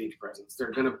good stage presence.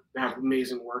 They're going to have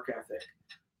amazing work ethic.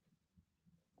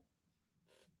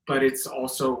 But it's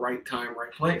also right time,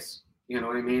 right place. You know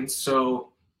what I mean?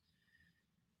 So,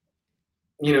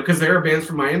 you know, because there are bands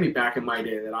from Miami back in my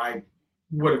day that I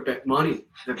would have bet money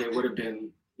that they would have been,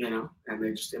 you know, and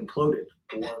they just imploded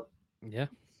or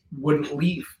wouldn't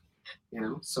leave, you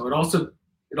know. So it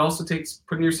also takes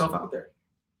putting yourself out there,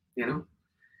 you know.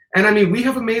 And I mean, we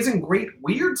have amazing, great,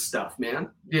 weird stuff, man.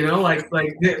 You know, like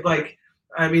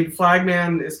I mean,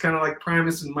 Flagman is kind of like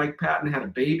Primus and Mike Patton had a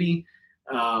baby.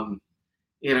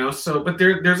 You know, so, but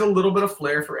there's a little bit of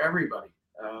flair for everybody.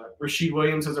 Rashid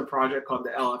Williams has a project called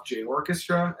the LFJ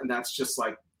Orchestra, and that's just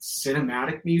like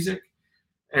cinematic music,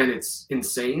 and it's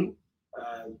insane.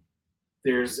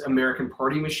 There's American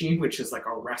Party Machine, which is like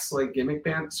a wrestling gimmick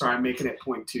band. Sorry, I'm making it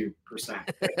 0.2%.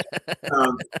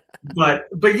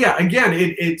 But yeah, again,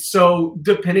 it's so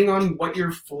depending on what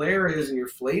your flair is and your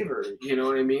flavor, you know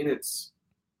what I mean?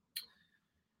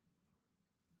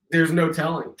 There's no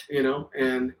telling, you know?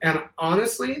 And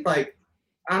honestly, like,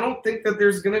 I don't think that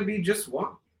there's going to be just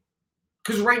one.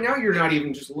 Because right now you're not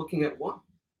even just looking at one,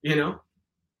 you know?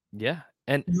 Yeah.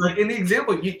 And like in the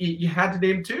example, you had to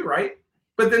name two, right?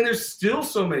 But then there's still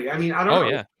so many. I mean, I don't know.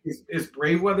 Yeah. Is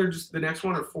Brave Weather just the next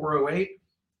one or 408?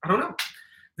 I don't know.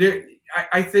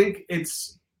 I think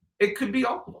it could be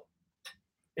all of them.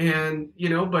 And, you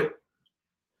know, but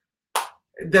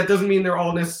that doesn't mean they're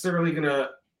all necessarily going to,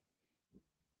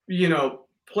 you know,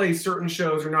 play certain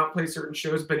shows or not play certain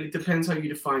shows, but it depends how you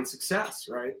define success,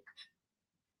 right?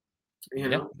 You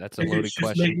know, that's a loaded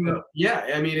question.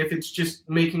 I mean, if it's just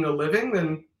making a living,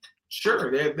 then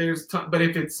sure, but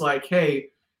if it's like, hey,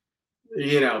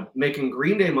 you know, making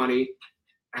Green Day money,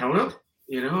 I don't know,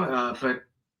 you know,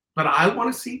 but I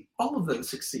want to see all of them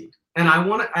succeed, and I'm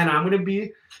going to be,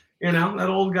 you know, that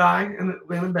old guy in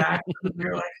the back. And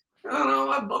you're like, I don't know,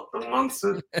 I booked them once,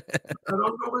 and I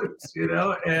don't go loose, you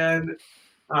know, and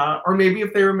or maybe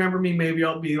if they remember me, maybe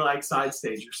I'll be like side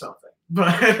stage or something.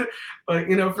 But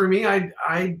you know, for me,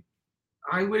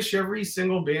 I wish every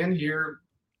single band here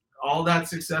all that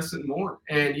success and more.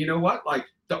 And you know what? Like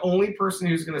the only person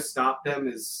who's going to stop them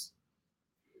is,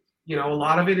 you know, a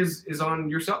lot of it is on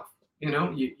yourself. You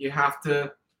know, you have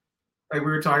to, like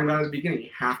we were talking about at the beginning, you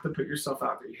have to put yourself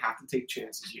out there. You have to take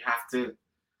chances. You have to,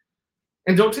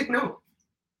 and don't take no.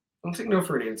 Don't take no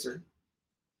for an answer.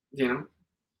 You know,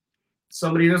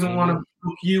 somebody doesn't want to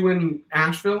book you in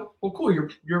Asheville. Well, cool.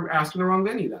 You're asking the wrong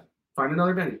venue then. Find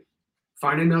another venue.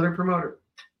 Find another promoter.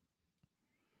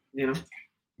 You know?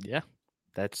 Yeah.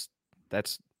 That's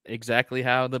exactly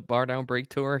how the Bardown Break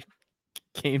Tour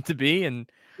came to be. And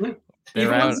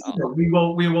they're out. We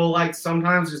will like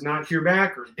sometimes just not hear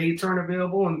back or dates aren't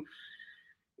available. And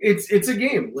it's a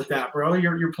game with that, bro.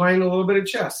 You're playing a little bit of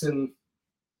chess, and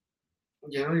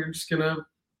you know, you're just gonna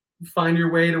find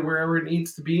your way to wherever it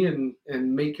needs to be and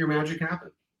make your magic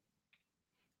happen.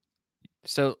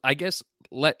 So I guess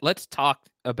let's talk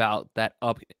about that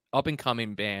up and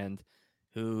coming band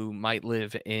who might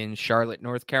live in Charlotte,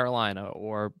 North Carolina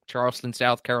or Charleston,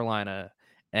 South Carolina,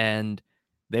 and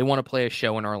they want to play a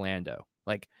show in Orlando.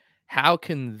 Like, how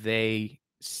can they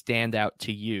stand out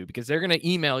to you? Because they're going to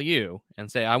email you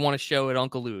and say, I want to show at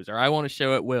Uncle Lou's or I want to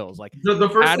show at Will's. Like,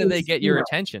 how do they get your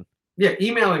attention? Yeah,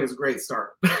 emailing is a great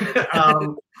start.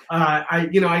 I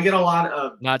get a lot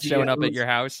of not showing up at your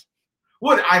house.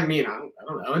 What I mean, I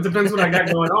don't know. It depends what I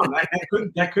got going on.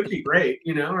 That could be great.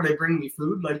 You know, are they bringing me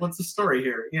food? Like, what's the story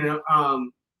here? You know,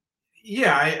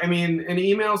 I mean, an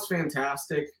email is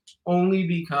fantastic only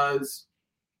because,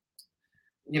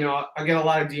 you know, I get a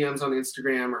lot of DMs on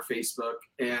Instagram or Facebook,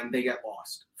 and they get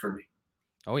lost for me.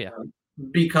 Oh yeah,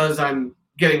 because I'm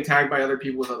getting tagged by other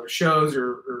people with other shows,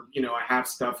 or you know, I have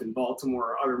stuff in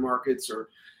Baltimore or other markets or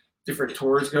different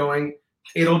tours going.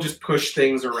 It'll just push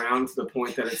things around to the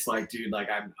point that it's like, dude, like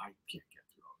I can't get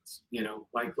through all this. You know,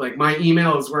 like my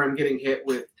email is where I'm getting hit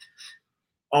with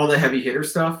all the heavy hitter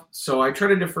stuff. So I try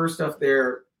to defer stuff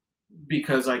there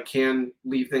because I can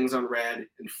leave things unread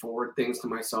and forward things to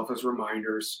myself as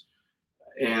reminders,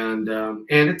 and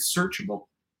it's searchable,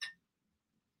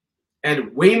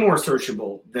 and way more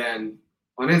searchable than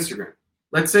on Instagram.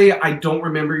 Let's say I don't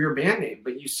remember your band name,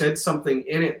 but you said something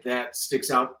in it that sticks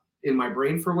out in my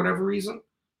brain for whatever reason.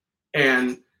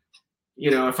 And,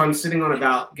 you know, if I'm sitting on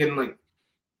about getting like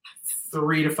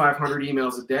 300 to 500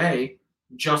 emails a day,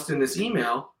 just in this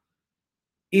email,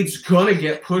 it's going to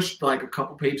get pushed like a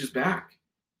couple pages back.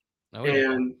 Oh, yeah.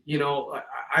 And, you know,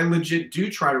 I legit do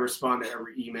try to respond to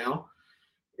every email.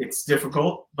 It's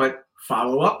difficult, but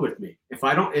follow up with me. If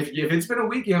it's been a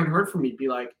week, you haven't heard from me, be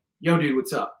like, yo, dude,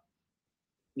 what's up?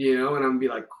 You know, and I'm gonna be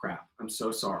like, crap, I'm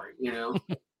so sorry, you know,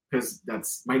 because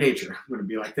that's my nature. I'm going to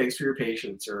be like, thanks for your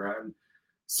patience, or I'm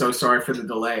so sorry for the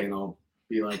delay. And I'll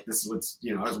be like, this is what's,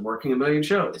 you know, I was working a million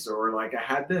shows, or like I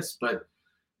had this, but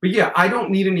yeah, I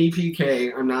don't need an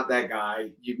EPK. I'm not that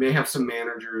guy. You may have some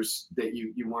managers that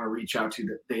you want to reach out to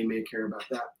that they may care about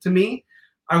that. To me,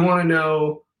 I want to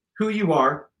know who you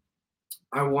are.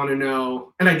 I want to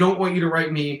know, and I don't want you to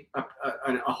write me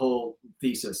a whole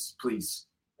thesis, please.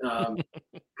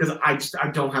 Because I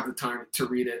don't have the time to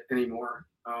read it anymore.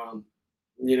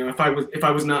 You know, if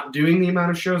I was not doing the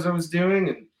amount of shows I was doing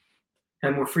and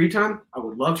had more free time, I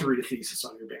would love to read a thesis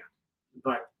on your band.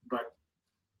 But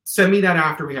send me that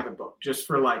after we have a book, just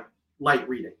for like light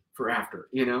reading for after,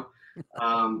 you know.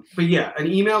 But yeah,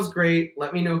 an email's great.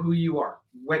 Let me know who you are.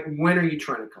 When are you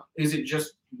trying to come? Is it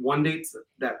just one date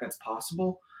that's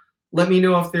possible? Let me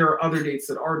know if there are other dates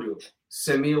that are doable.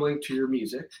 Send me a link to your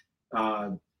music.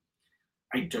 I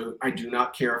do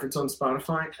not care if it's on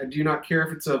Spotify. I do not care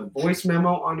if it's a voice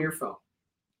memo on your phone.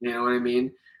 You know what I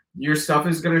mean? Your stuff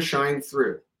is going to shine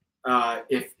through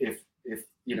if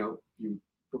you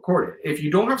record it. If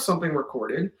you don't have something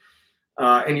recorded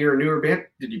and you're a newer band,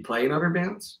 did you play in other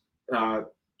bands? Or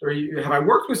have I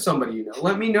worked with somebody you know?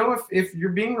 Let me know if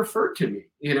you're being referred to me.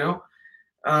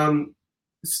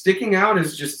 Sticking out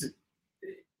is just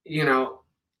again,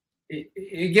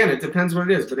 it depends what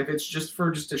it is. But if it's just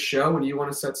for a show and you want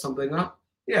to set something up,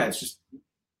 yeah, it's just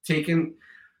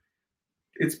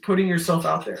it's putting yourself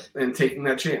out there and taking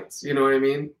that chance. You know what I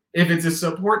mean? If it's a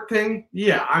support thing,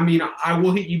 yeah, I mean, I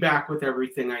will hit you back with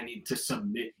everything I need to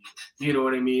submit you. You know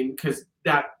what I mean? Because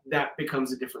that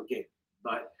becomes a different game.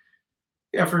 But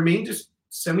yeah, for me, just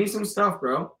send me some stuff,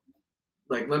 bro.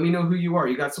 Like, let me know who you are.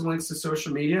 You got some links to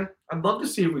social media? I'd love to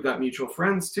see if we got mutual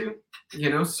friends too.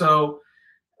 So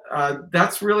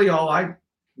that's really all I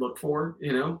look for.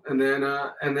 And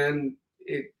then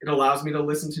it allows me to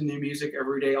listen to new music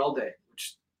every day, all day.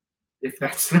 Which, if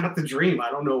that's not the dream,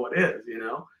 I don't know what is.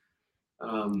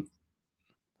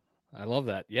 I love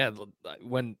that. Yeah,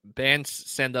 when bands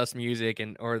send us music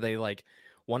or they like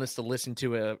want us to listen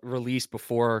to a release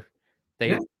before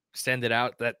they send it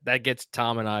out, that gets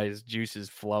Tom and I's juices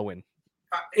flowing.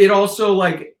 It also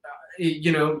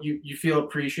you feel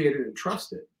appreciated and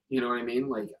trusted. You know what I mean?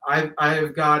 Like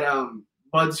I've got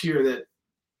buds here that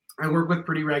I work with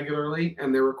pretty regularly,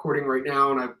 and they're recording right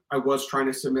now, and I was trying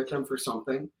to submit them for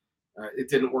something. It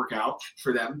didn't work out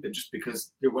for them, just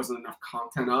because there wasn't enough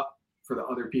content up for the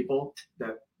other people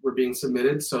that were being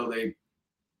submitted. So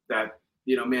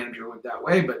manager went that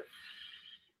way. But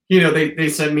they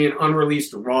sent me an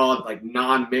unreleased, raw, like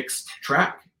non-mixed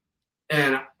track.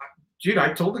 And dude,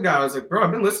 I told the guy, I was like, bro,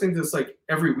 I've been listening to this like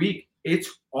every week. It's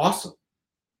awesome.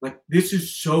 Like, this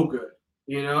is so good,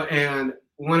 and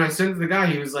when I sent it to the guy,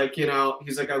 he was like,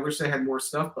 he's like, I wish they had more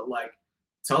stuff, but like,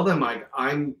 tell them like,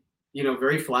 I'm,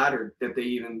 very flattered that they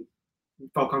even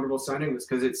felt comfortable signing this,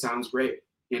 because it sounds great,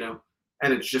 and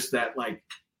it's just that like,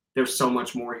 there's so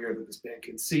much more here that this band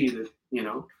can see that,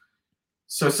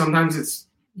 so sometimes it's,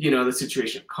 the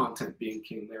situation of content being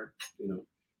king there,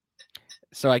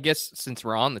 So I guess since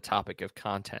we're on the topic of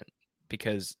content,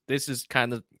 because this is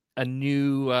kind of a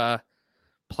new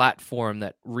platform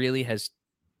that really has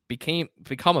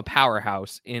become a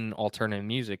powerhouse in alternative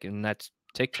music, and that's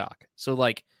TikTok. So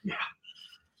like, yeah,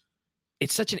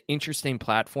 it's such an interesting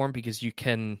platform because you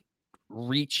can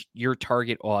reach your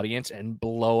target audience and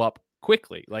blow up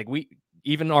quickly. Like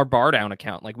even our Bardown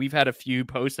account, like we've had a few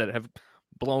posts that have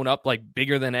blown up like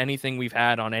bigger than anything we've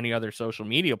had on any other social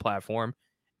media platform,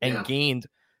 and gained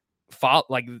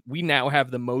like we now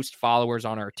have the most followers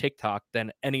on our TikTok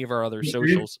than any of our other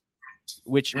socials,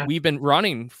 which we've been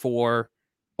running for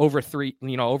over 3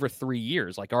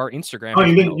 years. Like our Instagram. Oh,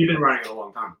 you've been running a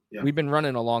long time. Yeah. We've been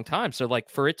running a long time. So like,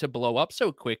 for it to blow up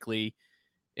so quickly,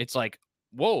 it's like,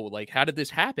 whoa, like how did this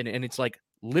happen? And it's like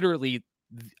literally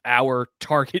our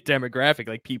target demographic,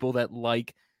 like people that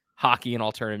like hockey and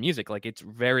alternative music. Like it's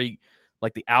very,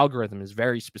 like the algorithm is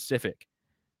very specific.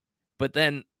 But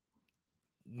then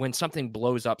when something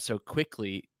blows up so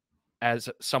quickly, as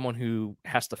someone who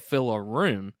has to fill a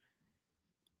room,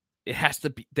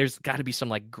 there's got to be some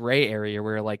like gray area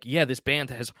where like, yeah, this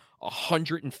band has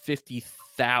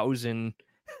 150,000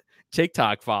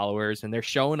 TikTok followers and they're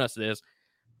showing us this,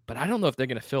 but I don't know if they're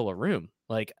going to fill a room.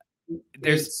 Like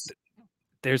there's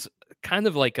kind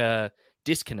of like a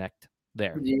disconnect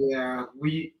there. Yeah.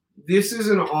 This is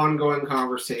an ongoing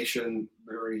conversation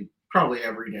probably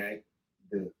every day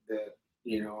that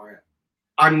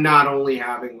I'm not only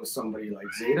having with somebody like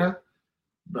Zeta,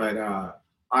 but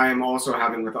I am also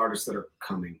having with artists that are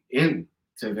coming in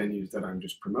to venues that I'm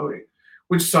just promoting,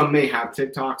 which some may have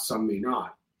TikTok, some may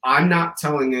not. I'm not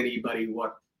telling anybody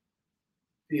what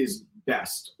is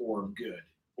best or good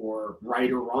or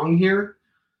right or wrong here.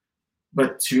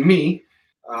 But to me,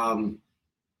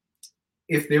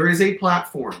 if there is a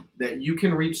platform that you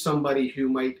can reach somebody who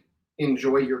might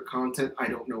enjoy your content, I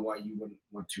don't know why you wouldn't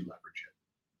want to leverage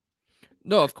it.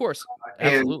 No, of course.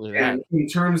 Absolutely. And in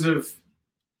terms of,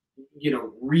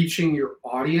 reaching your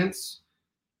audience,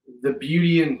 the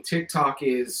beauty in TikTok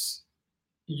is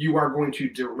you are going to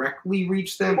directly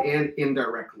reach them and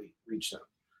indirectly reach them.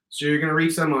 So you're going to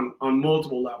reach them on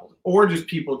multiple levels, or just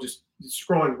people just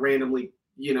scrolling randomly,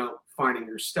 finding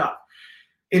your stuff.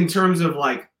 In terms of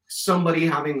like somebody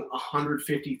having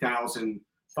 150,000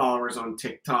 followers on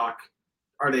TikTok,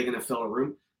 are they going to fill a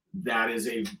room? That is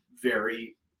a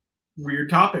very weird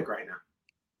topic right now.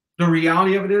 The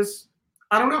reality of it is,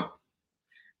 I don't know.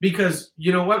 Because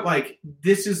you know what? Like,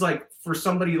 this is like for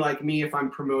somebody like me, if I'm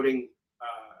promoting,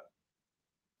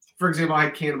 for example, I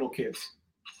had Cannibal Kids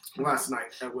last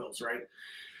night at Will's, right?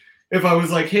 If I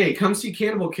was like, hey, come see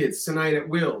Cannibal Kids tonight at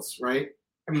Will's, right?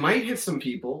 I might hit some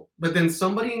people, but then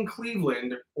somebody in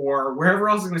Cleveland or wherever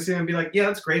else is going to see them and be like, yeah,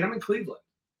 that's great. I'm in Cleveland.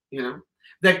 You know,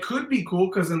 that could be cool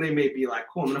because then they may be like,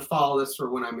 cool, I'm going to follow this for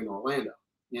when I'm in Orlando.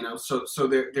 You know, so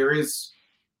there is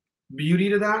beauty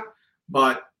to that,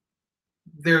 but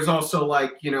there's also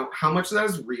like, you know, how much of that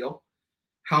is real?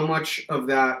 How much of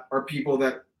that are people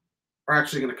that are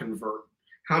actually going to convert?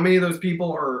 How many of those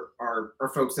people are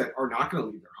folks that are not going to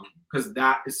leave their home? Because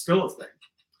that is still a thing.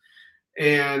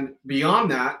 And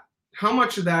beyond that, how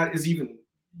much of that is even,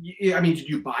 I mean, did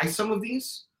you buy some of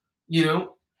these? You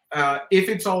know, if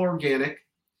it's all organic,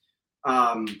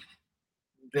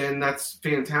 then that's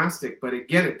fantastic. But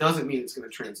again, it doesn't mean it's going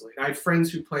to translate. I have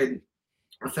friends who played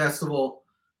a festival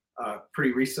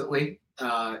pretty recently,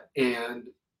 and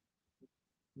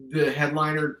the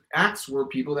headliner acts were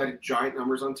people that had giant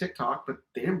numbers on TikTok, but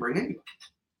they didn't bring anyone.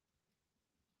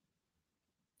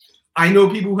 I know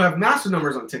people who have massive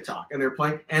numbers on TikTok and they're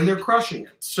playing and they're crushing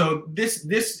it. So this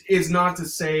is not to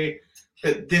say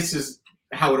that this is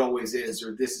how it always is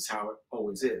or this is how it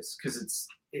always is, because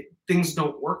things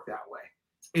don't work that way.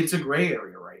 It's a gray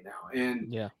area right now.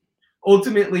 And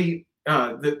ultimately,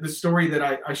 the story that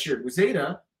I shared with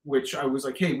Zeta, which I was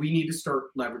like, hey, we need to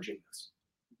start leveraging this,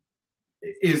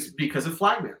 is because of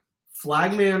Flagman.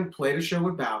 Flagman played a show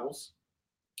with Battles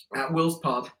at Will's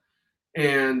Pub,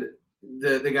 and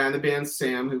the guy in the band,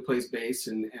 Sam, who plays bass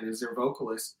and is their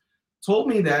vocalist, told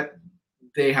me that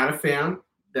they had a fan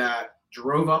that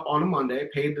drove up on a Monday,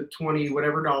 paid the $20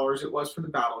 whatever it was for the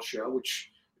Battle show, which,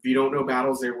 if you don't know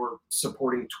Battles, they were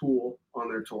supporting Tool on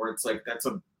their tour. It's like, that's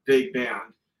a big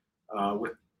band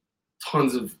with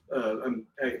tons of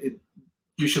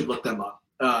you should look them up.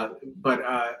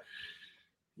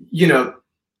 You know,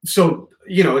 so,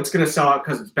 you know, it's going to sell out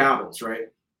because it's Battles, right?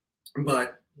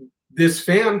 But this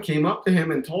fan came up to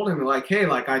him and told him, like, hey,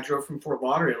 like, I drove from Fort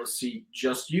Lauderdale to see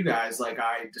just you guys. Like,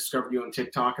 I discovered you on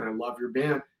TikTok and I love your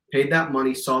band. Paid that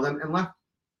money, saw them, and left.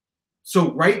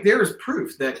 So right there is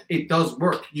proof that it does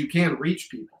work. You can reach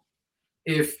people.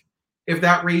 If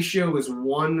that ratio is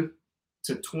 1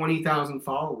 to 20,000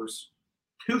 followers,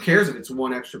 who cares if it's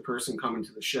one extra person coming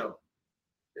to the show?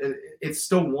 It's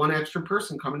still one extra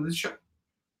person coming to the show.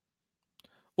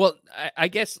 Well, I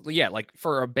guess, yeah, like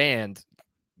for a band,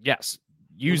 yes,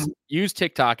 use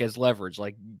TikTok as leverage.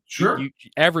 Like, sure,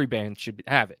 every band should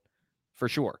have it for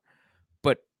sure.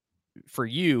 But for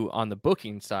you on the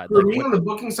booking side, for me on the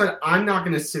booking side, I'm not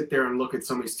going to sit there and look at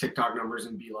somebody's TikTok numbers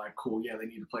and be like, cool, yeah, they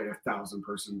need to play a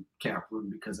 1,000-person cap room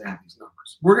because they have these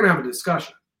numbers. We're going to have a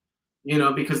discussion, you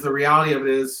know, because the reality of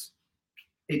it is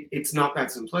it's not that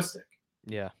simplistic.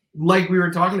 Yeah. Like we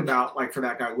were talking about, like for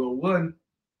that guy, Will Wood,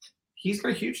 he's got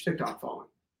a huge TikTok following.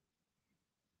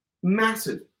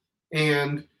 Massive.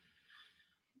 And,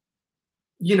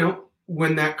 you know,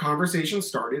 when that conversation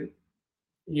started,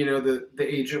 you know, the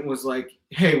agent was like,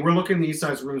 hey, we're looking at these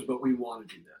size rooms, but we want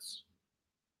to do this.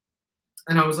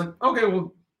 And I was like, okay,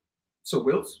 well, so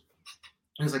Will's?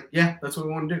 And I was like, yeah, that's what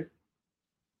we want to do.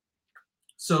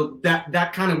 So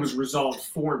that kind of was resolved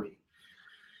for me.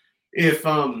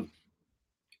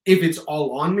 If it's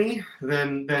all on me,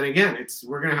 then again,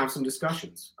 we're gonna have some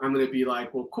discussions. I'm gonna be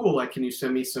like, well, cool. Like, can you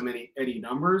send me some any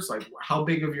numbers? Like, how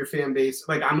big of your fan base?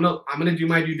 Like, I'm gonna do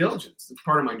my due diligence. It's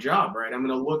part of my job, right? I'm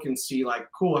gonna look and see, like,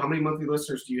 cool. How many monthly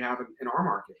listeners do you have in our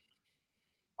market?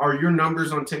 Are your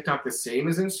numbers on TikTok the same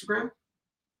as Instagram?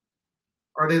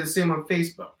 Are they the same on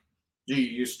Facebook? Do you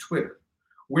use Twitter?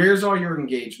 Where's all your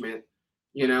engagement?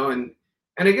 You know, and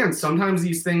again, sometimes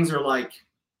these things are like,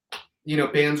 you know,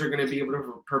 bands are going to be able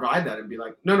to provide that and be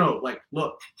like, no, like,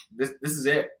 look, this is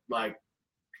it. Like,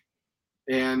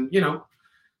 and, you know,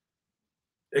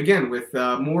 again, with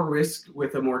more risk,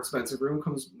 with a more expensive room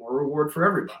comes more reward for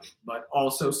everybody. But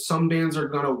also some bands are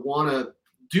going to want to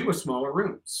do a smaller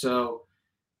room. So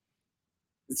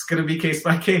it's going to be case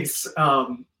by case.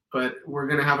 But we're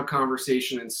going to have a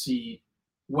conversation and see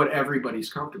what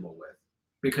everybody's comfortable with,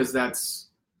 because that's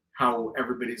how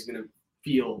everybody's going to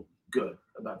feel good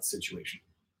about the situation.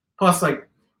 Plus, like,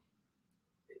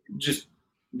 just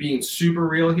being super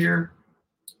real here,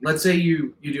 let's say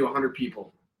you do 100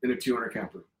 people in a 200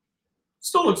 cap room.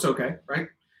 Still looks okay, right?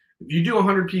 If you do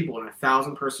 100 people in a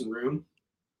 1,000-person room,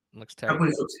 it looks terrible. That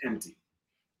place looks empty.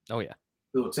 Oh, yeah.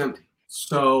 It looks empty.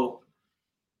 So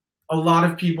a lot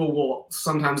of people will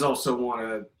sometimes also want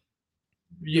to,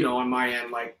 you know, on my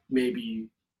end, like, maybe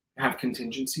have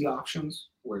contingency options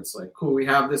where it's like, cool, we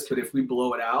have this, but if we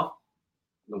blow it out,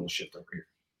 then we'll shift over here,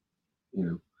 you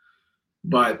know.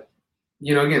 But,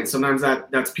 you know, again, sometimes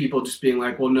that's people just being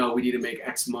like, well, no, we need to make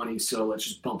X money, so let's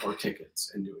just bump our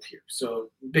tickets and do it here. So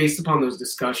based upon those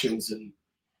discussions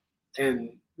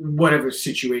and whatever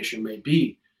situation may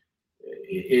be,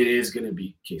 it is going to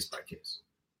be case by case.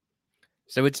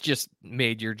 So it's just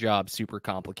made your job super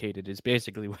complicated is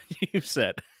basically what you've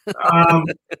said. I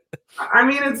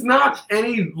mean, it's not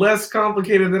any less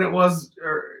complicated than it was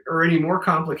or any more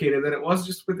complicated than it was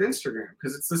just with Instagram,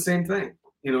 because it's the same thing.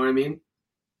 You know what I mean?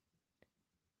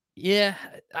 Yeah.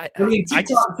 I mean,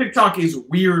 TikTok is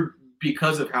weird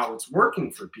because of how it's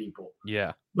working for people.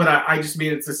 Yeah. But I just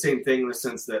mean it's the same thing in the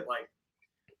sense that, like,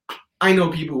 I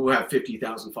know people who have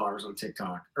 50,000 followers on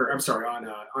TikTok, or I'm sorry, on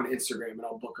Instagram, and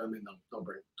I'll book them and they'll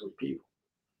bring 3 people.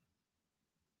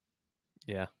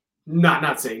 Yeah.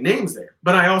 Not saying names there,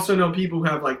 but I also know people who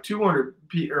have like 200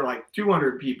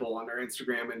 people on their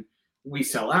Instagram, and we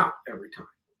sell out every time.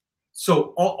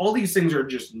 So all these things are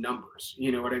just numbers.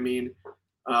 You know what I mean?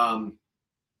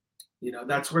 You know,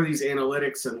 that's where these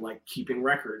analytics and like keeping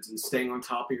records and staying on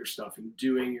top of your stuff and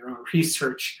doing your own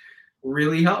research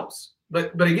really helps.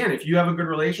 But again, if you have a good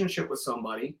relationship with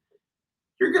somebody,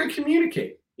 you're going to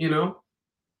communicate, you know,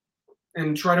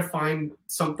 and try to find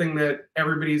something that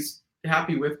everybody's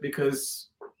happy with, because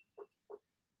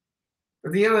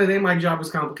at the end of the day, my job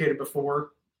was complicated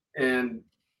before, and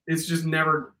it's just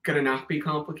never going to not be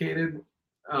complicated.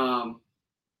 And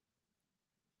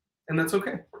that's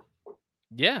okay.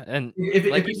 Yeah, and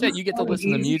like you said, you get to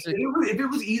listen to music. If it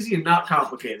was easy and not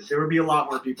complicated, there would be a lot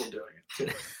more people doing it too.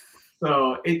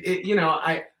 So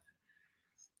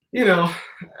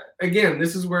again,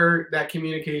 this is where that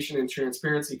communication and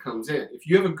transparency comes in. If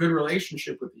you have a good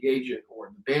relationship with the agent or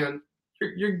the band,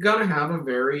 you're gonna have a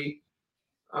very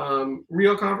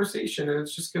real conversation, and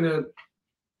it's just you're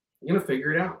gonna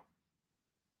figure it out.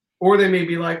 Or they may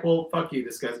be like, well, fuck you,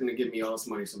 this guy's gonna give me all this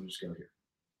money, so I'm just going here.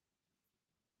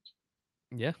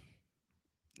 Yeah.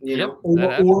 You know,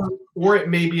 or it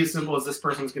may be as simple as this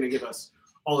person's going to give us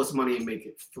all this money and make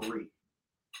it free.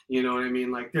 You know what I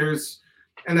mean? Like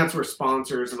and that's where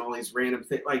sponsors and all these random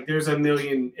things, like there's a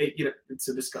million, you know, it's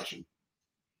a discussion.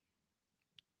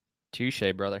 Touche,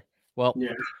 brother. Well,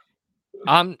 yeah,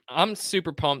 I'm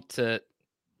super pumped to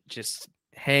just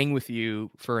hang with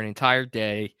you for an entire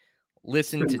day,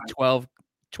 listen to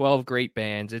 12 great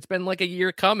bands. It's been like a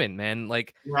year coming, man.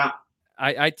 Like, yeah.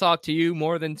 I talk to you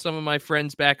more than some of my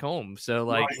friends back home. So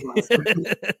like,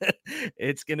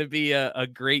 it's going to be a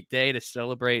great day to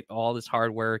celebrate all this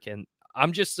hard work. And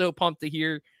I'm just so pumped to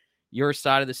hear your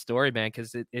side of the story, man,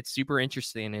 because it's super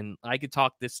interesting. And I could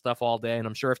talk this stuff all day. And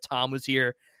I'm sure if Tom was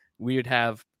here, we would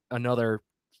have another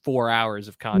 4 hours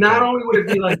of content. Not only would it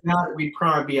be like that, we'd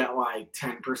probably be at like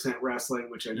 10%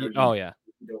 wrestling, which I know you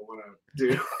don't want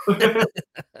to do.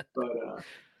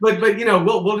 But you know,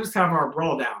 we'll just have our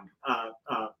Brawl Down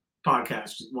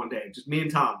podcast just one day, just me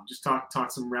and Tom, just talk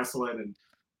some wrestling. And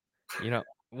you know,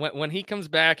 when he comes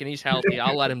back and he's healthy,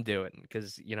 I'll let him do it,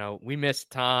 because you know we miss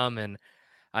Tom, and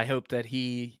I hope that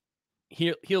he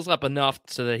heals up enough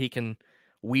so that he can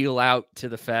wheel out to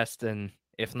the fest. And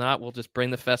if not, we'll just bring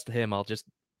the fest to him. I'll just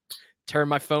turn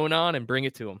my phone on and bring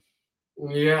it to him.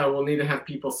 Yeah, we'll need to have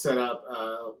people set up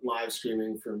live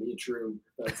streaming from each room.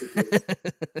 That's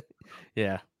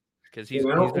yeah, because he's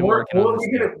been or working on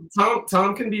this.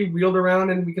 Tom can be wheeled around,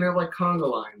 and we can have like conga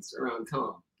lines around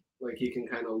Tom. Like he can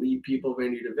kind of lead people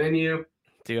venue to venue.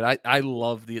 Dude, I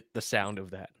love the sound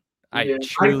of that. I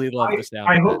truly love the sound.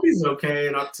 I hope he's okay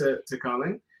and up to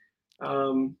coming.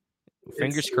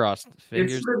 Fingers crossed.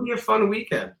 It's going to be a fun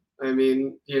weekend. I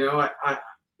mean, you know,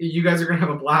 you guys are going to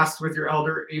have a blast with your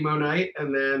Elder Emo night,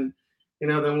 and then, you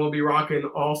know, then we'll be rocking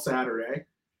all Saturday.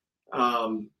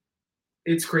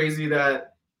 It's crazy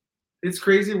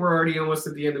we're already almost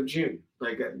at the end of June.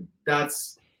 Like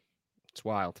it's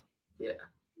wild. Yeah.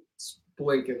 It's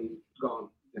blink and gone,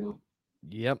 you know?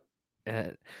 Yep.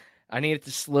 I need it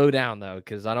to slow down though,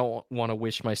 because I don't want to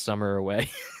wish my summer away.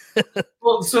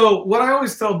 Well, so what I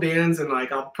always tell bands, and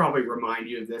like I'll probably remind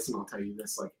you of this, and I'll tell you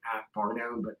this like at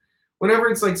Bardown, but whenever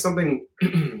it's like something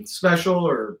special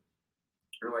or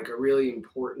like a really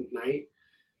important night,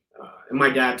 and my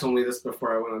dad told me this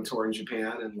before I went on tour in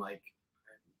Japan, and like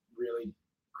I'm really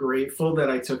grateful that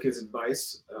I took his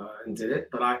advice and did it.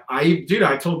 But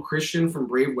I told Christian from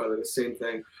Brave Weather the same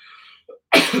thing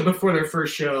before their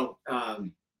first show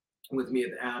with me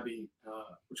at the Abbey,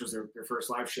 which was their first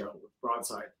live show with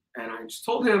Broadside. And I just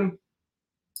told him,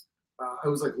 I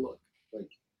was like, look, like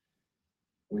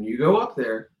when you go up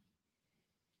there,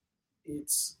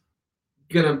 it's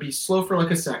gonna be slow for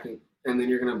like a second, and then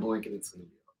you're gonna blink and it's gonna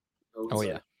be over. Oh,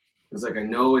 yeah. It's like I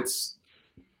know it's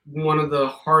one of the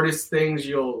hardest things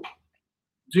you'll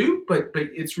do, but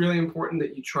it's really important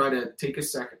that you try to take a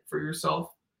second for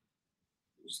yourself,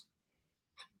 just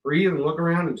breathe and look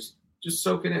around and just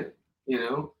soak it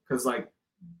in, because like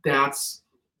that's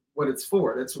what it's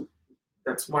for.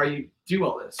 That's why you do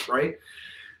all this, right?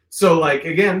 So like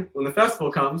again, when the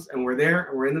festival comes and we're there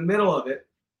and we're in the middle of it,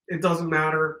 it doesn't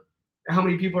matter how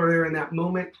many people are there in that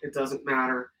moment. It doesn't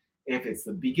matter if it's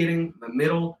the beginning, the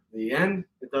middle, the end.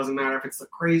 It doesn't matter if it's the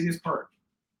craziest part.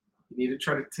 You need to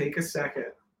try to take a second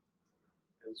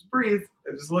and just breathe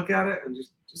and just look at it and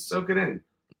just soak it in,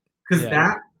 because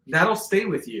that'll stay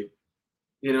with you,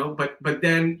 But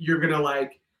then you're gonna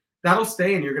like that'll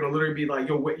stay, and you're gonna literally be like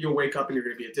you'll wake up and you're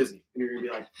gonna be at Disney and you're gonna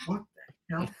be like, what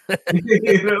the hell,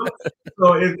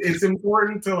 So it's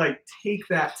important to like take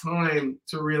that time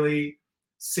to really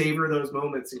savor those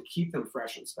moments and keep them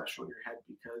fresh and special in your head,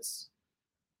 because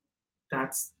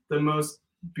that's the most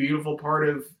beautiful part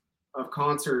of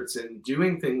concerts and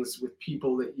doing things with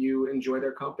people that you enjoy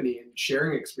their company and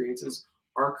sharing experiences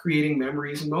are creating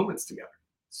memories and moments together.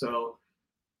 So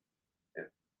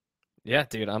yeah,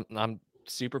 dude, I'm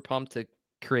super pumped to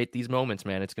create these moments,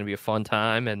 man. It's going to be a fun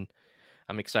time, and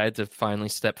I'm excited to finally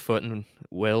step foot in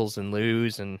Will's and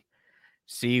Lou's and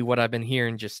see what I've been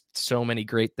hearing just so many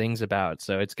great things about.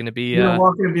 So it's going to be you're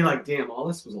walking and be like, damn, all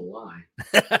this was a lie.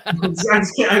 I'm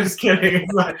just kidding.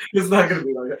 It's not going to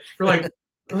be like that. You're like,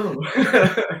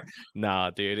 oh. Nah,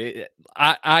 dude.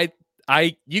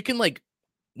 You can like,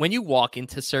 when you walk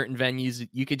into certain venues,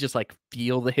 you could just like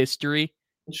feel the history.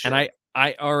 Sure. And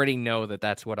I already know that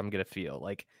that's what I'm going to feel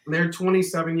like. Their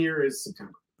 27 year is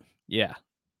September. Yeah.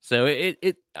 So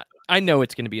I know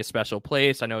it's going to be a special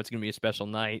place. I know it's going to be a special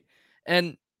night,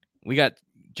 and we got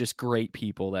just great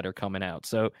people that are coming out.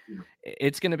 So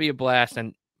it's going to be a blast.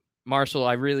 And Marshall,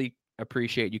 I really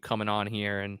appreciate you coming on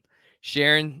here and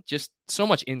sharing just so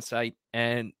much insight.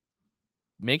 And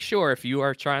make sure if you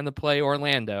are trying to play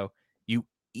Orlando, you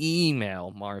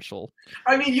email Marshall.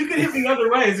 I mean, you can hit me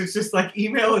other ways. It's just like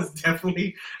email is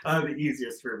definitely the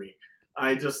easiest for me.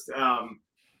 I just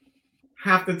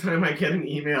half the time I get an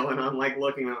email and I'm like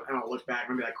looking and I'll look back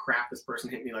and I'll be like, crap, this person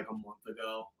hit me like a month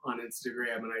ago on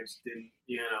Instagram and I just didn't,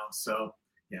 So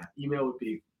yeah, email would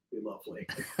be lovely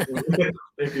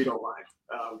if you don't mind.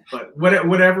 But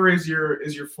whatever is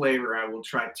your flavor, I will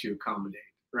try to accommodate.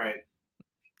 Right.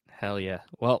 Hell yeah.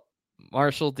 Well,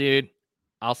 Marshall, dude,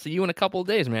 I'll see you in a couple of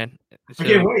days, man. So, I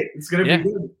can't wait. It's gonna be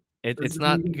good. It's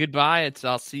not goodbye. It's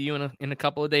I'll see you in a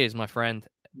couple of days, my friend.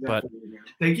 Definitely, but man.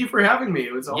 Thank you for having me.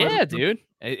 It was dude.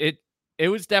 It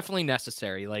was definitely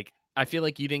necessary. Like I feel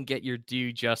like you didn't get your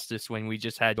due justice when we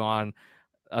just had you on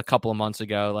a couple of months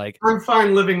ago. Like I'm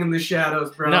fine living in the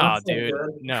shadows, bro. No, dude.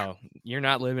 No, you're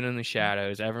not living in the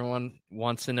shadows. Everyone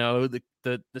wants to know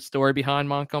the story behind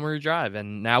Montgomery Drive,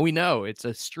 and now we know it's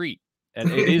a street. And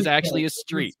it is actually a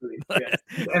street. Yes.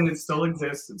 And it still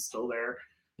exists. It's still there.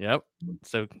 Yep.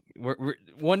 So we're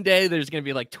one day there's going to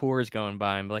be like tours going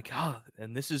by and be like, oh,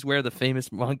 and this is where the famous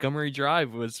Montgomery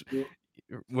Drive was. Yeah,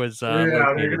 they're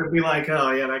located. going to be like,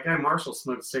 oh yeah, that guy Marshall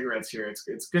smoked cigarettes here. It's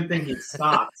a good thing he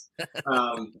stopped.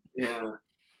 Yeah,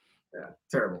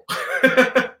 terrible.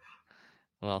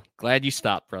 Well, glad you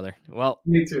stopped, brother. Well,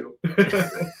 me too,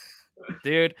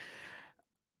 dude.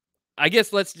 I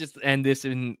guess let's just end this,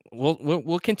 and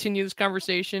we'll continue this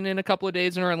conversation in a couple of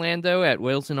days in Orlando at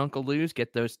Will's and Uncle Lou's.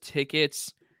 Get those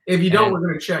tickets. If you don't, we're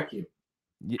going to check you.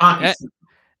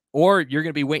 Or you're going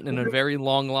to be waiting in a very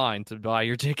long line to buy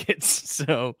your tickets.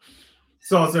 So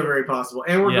it's also very possible.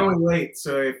 And we're going late.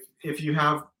 So if you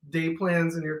have day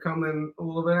plans and you're coming a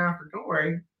little bit after, don't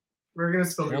worry. We're going to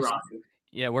still be rocking.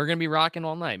 Yeah, we're going to be rocking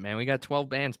all night, man. We got 12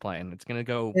 bands playing. It's going to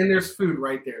go. And there's food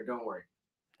right there. Don't worry.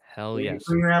 Hell yes.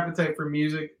 Bring your appetite for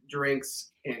music,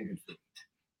 drinks, and good food.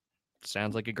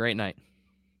 Sounds like a great night.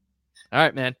 All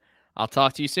right, man. I'll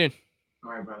talk to you soon.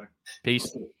 All right, brother.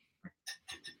 Peace.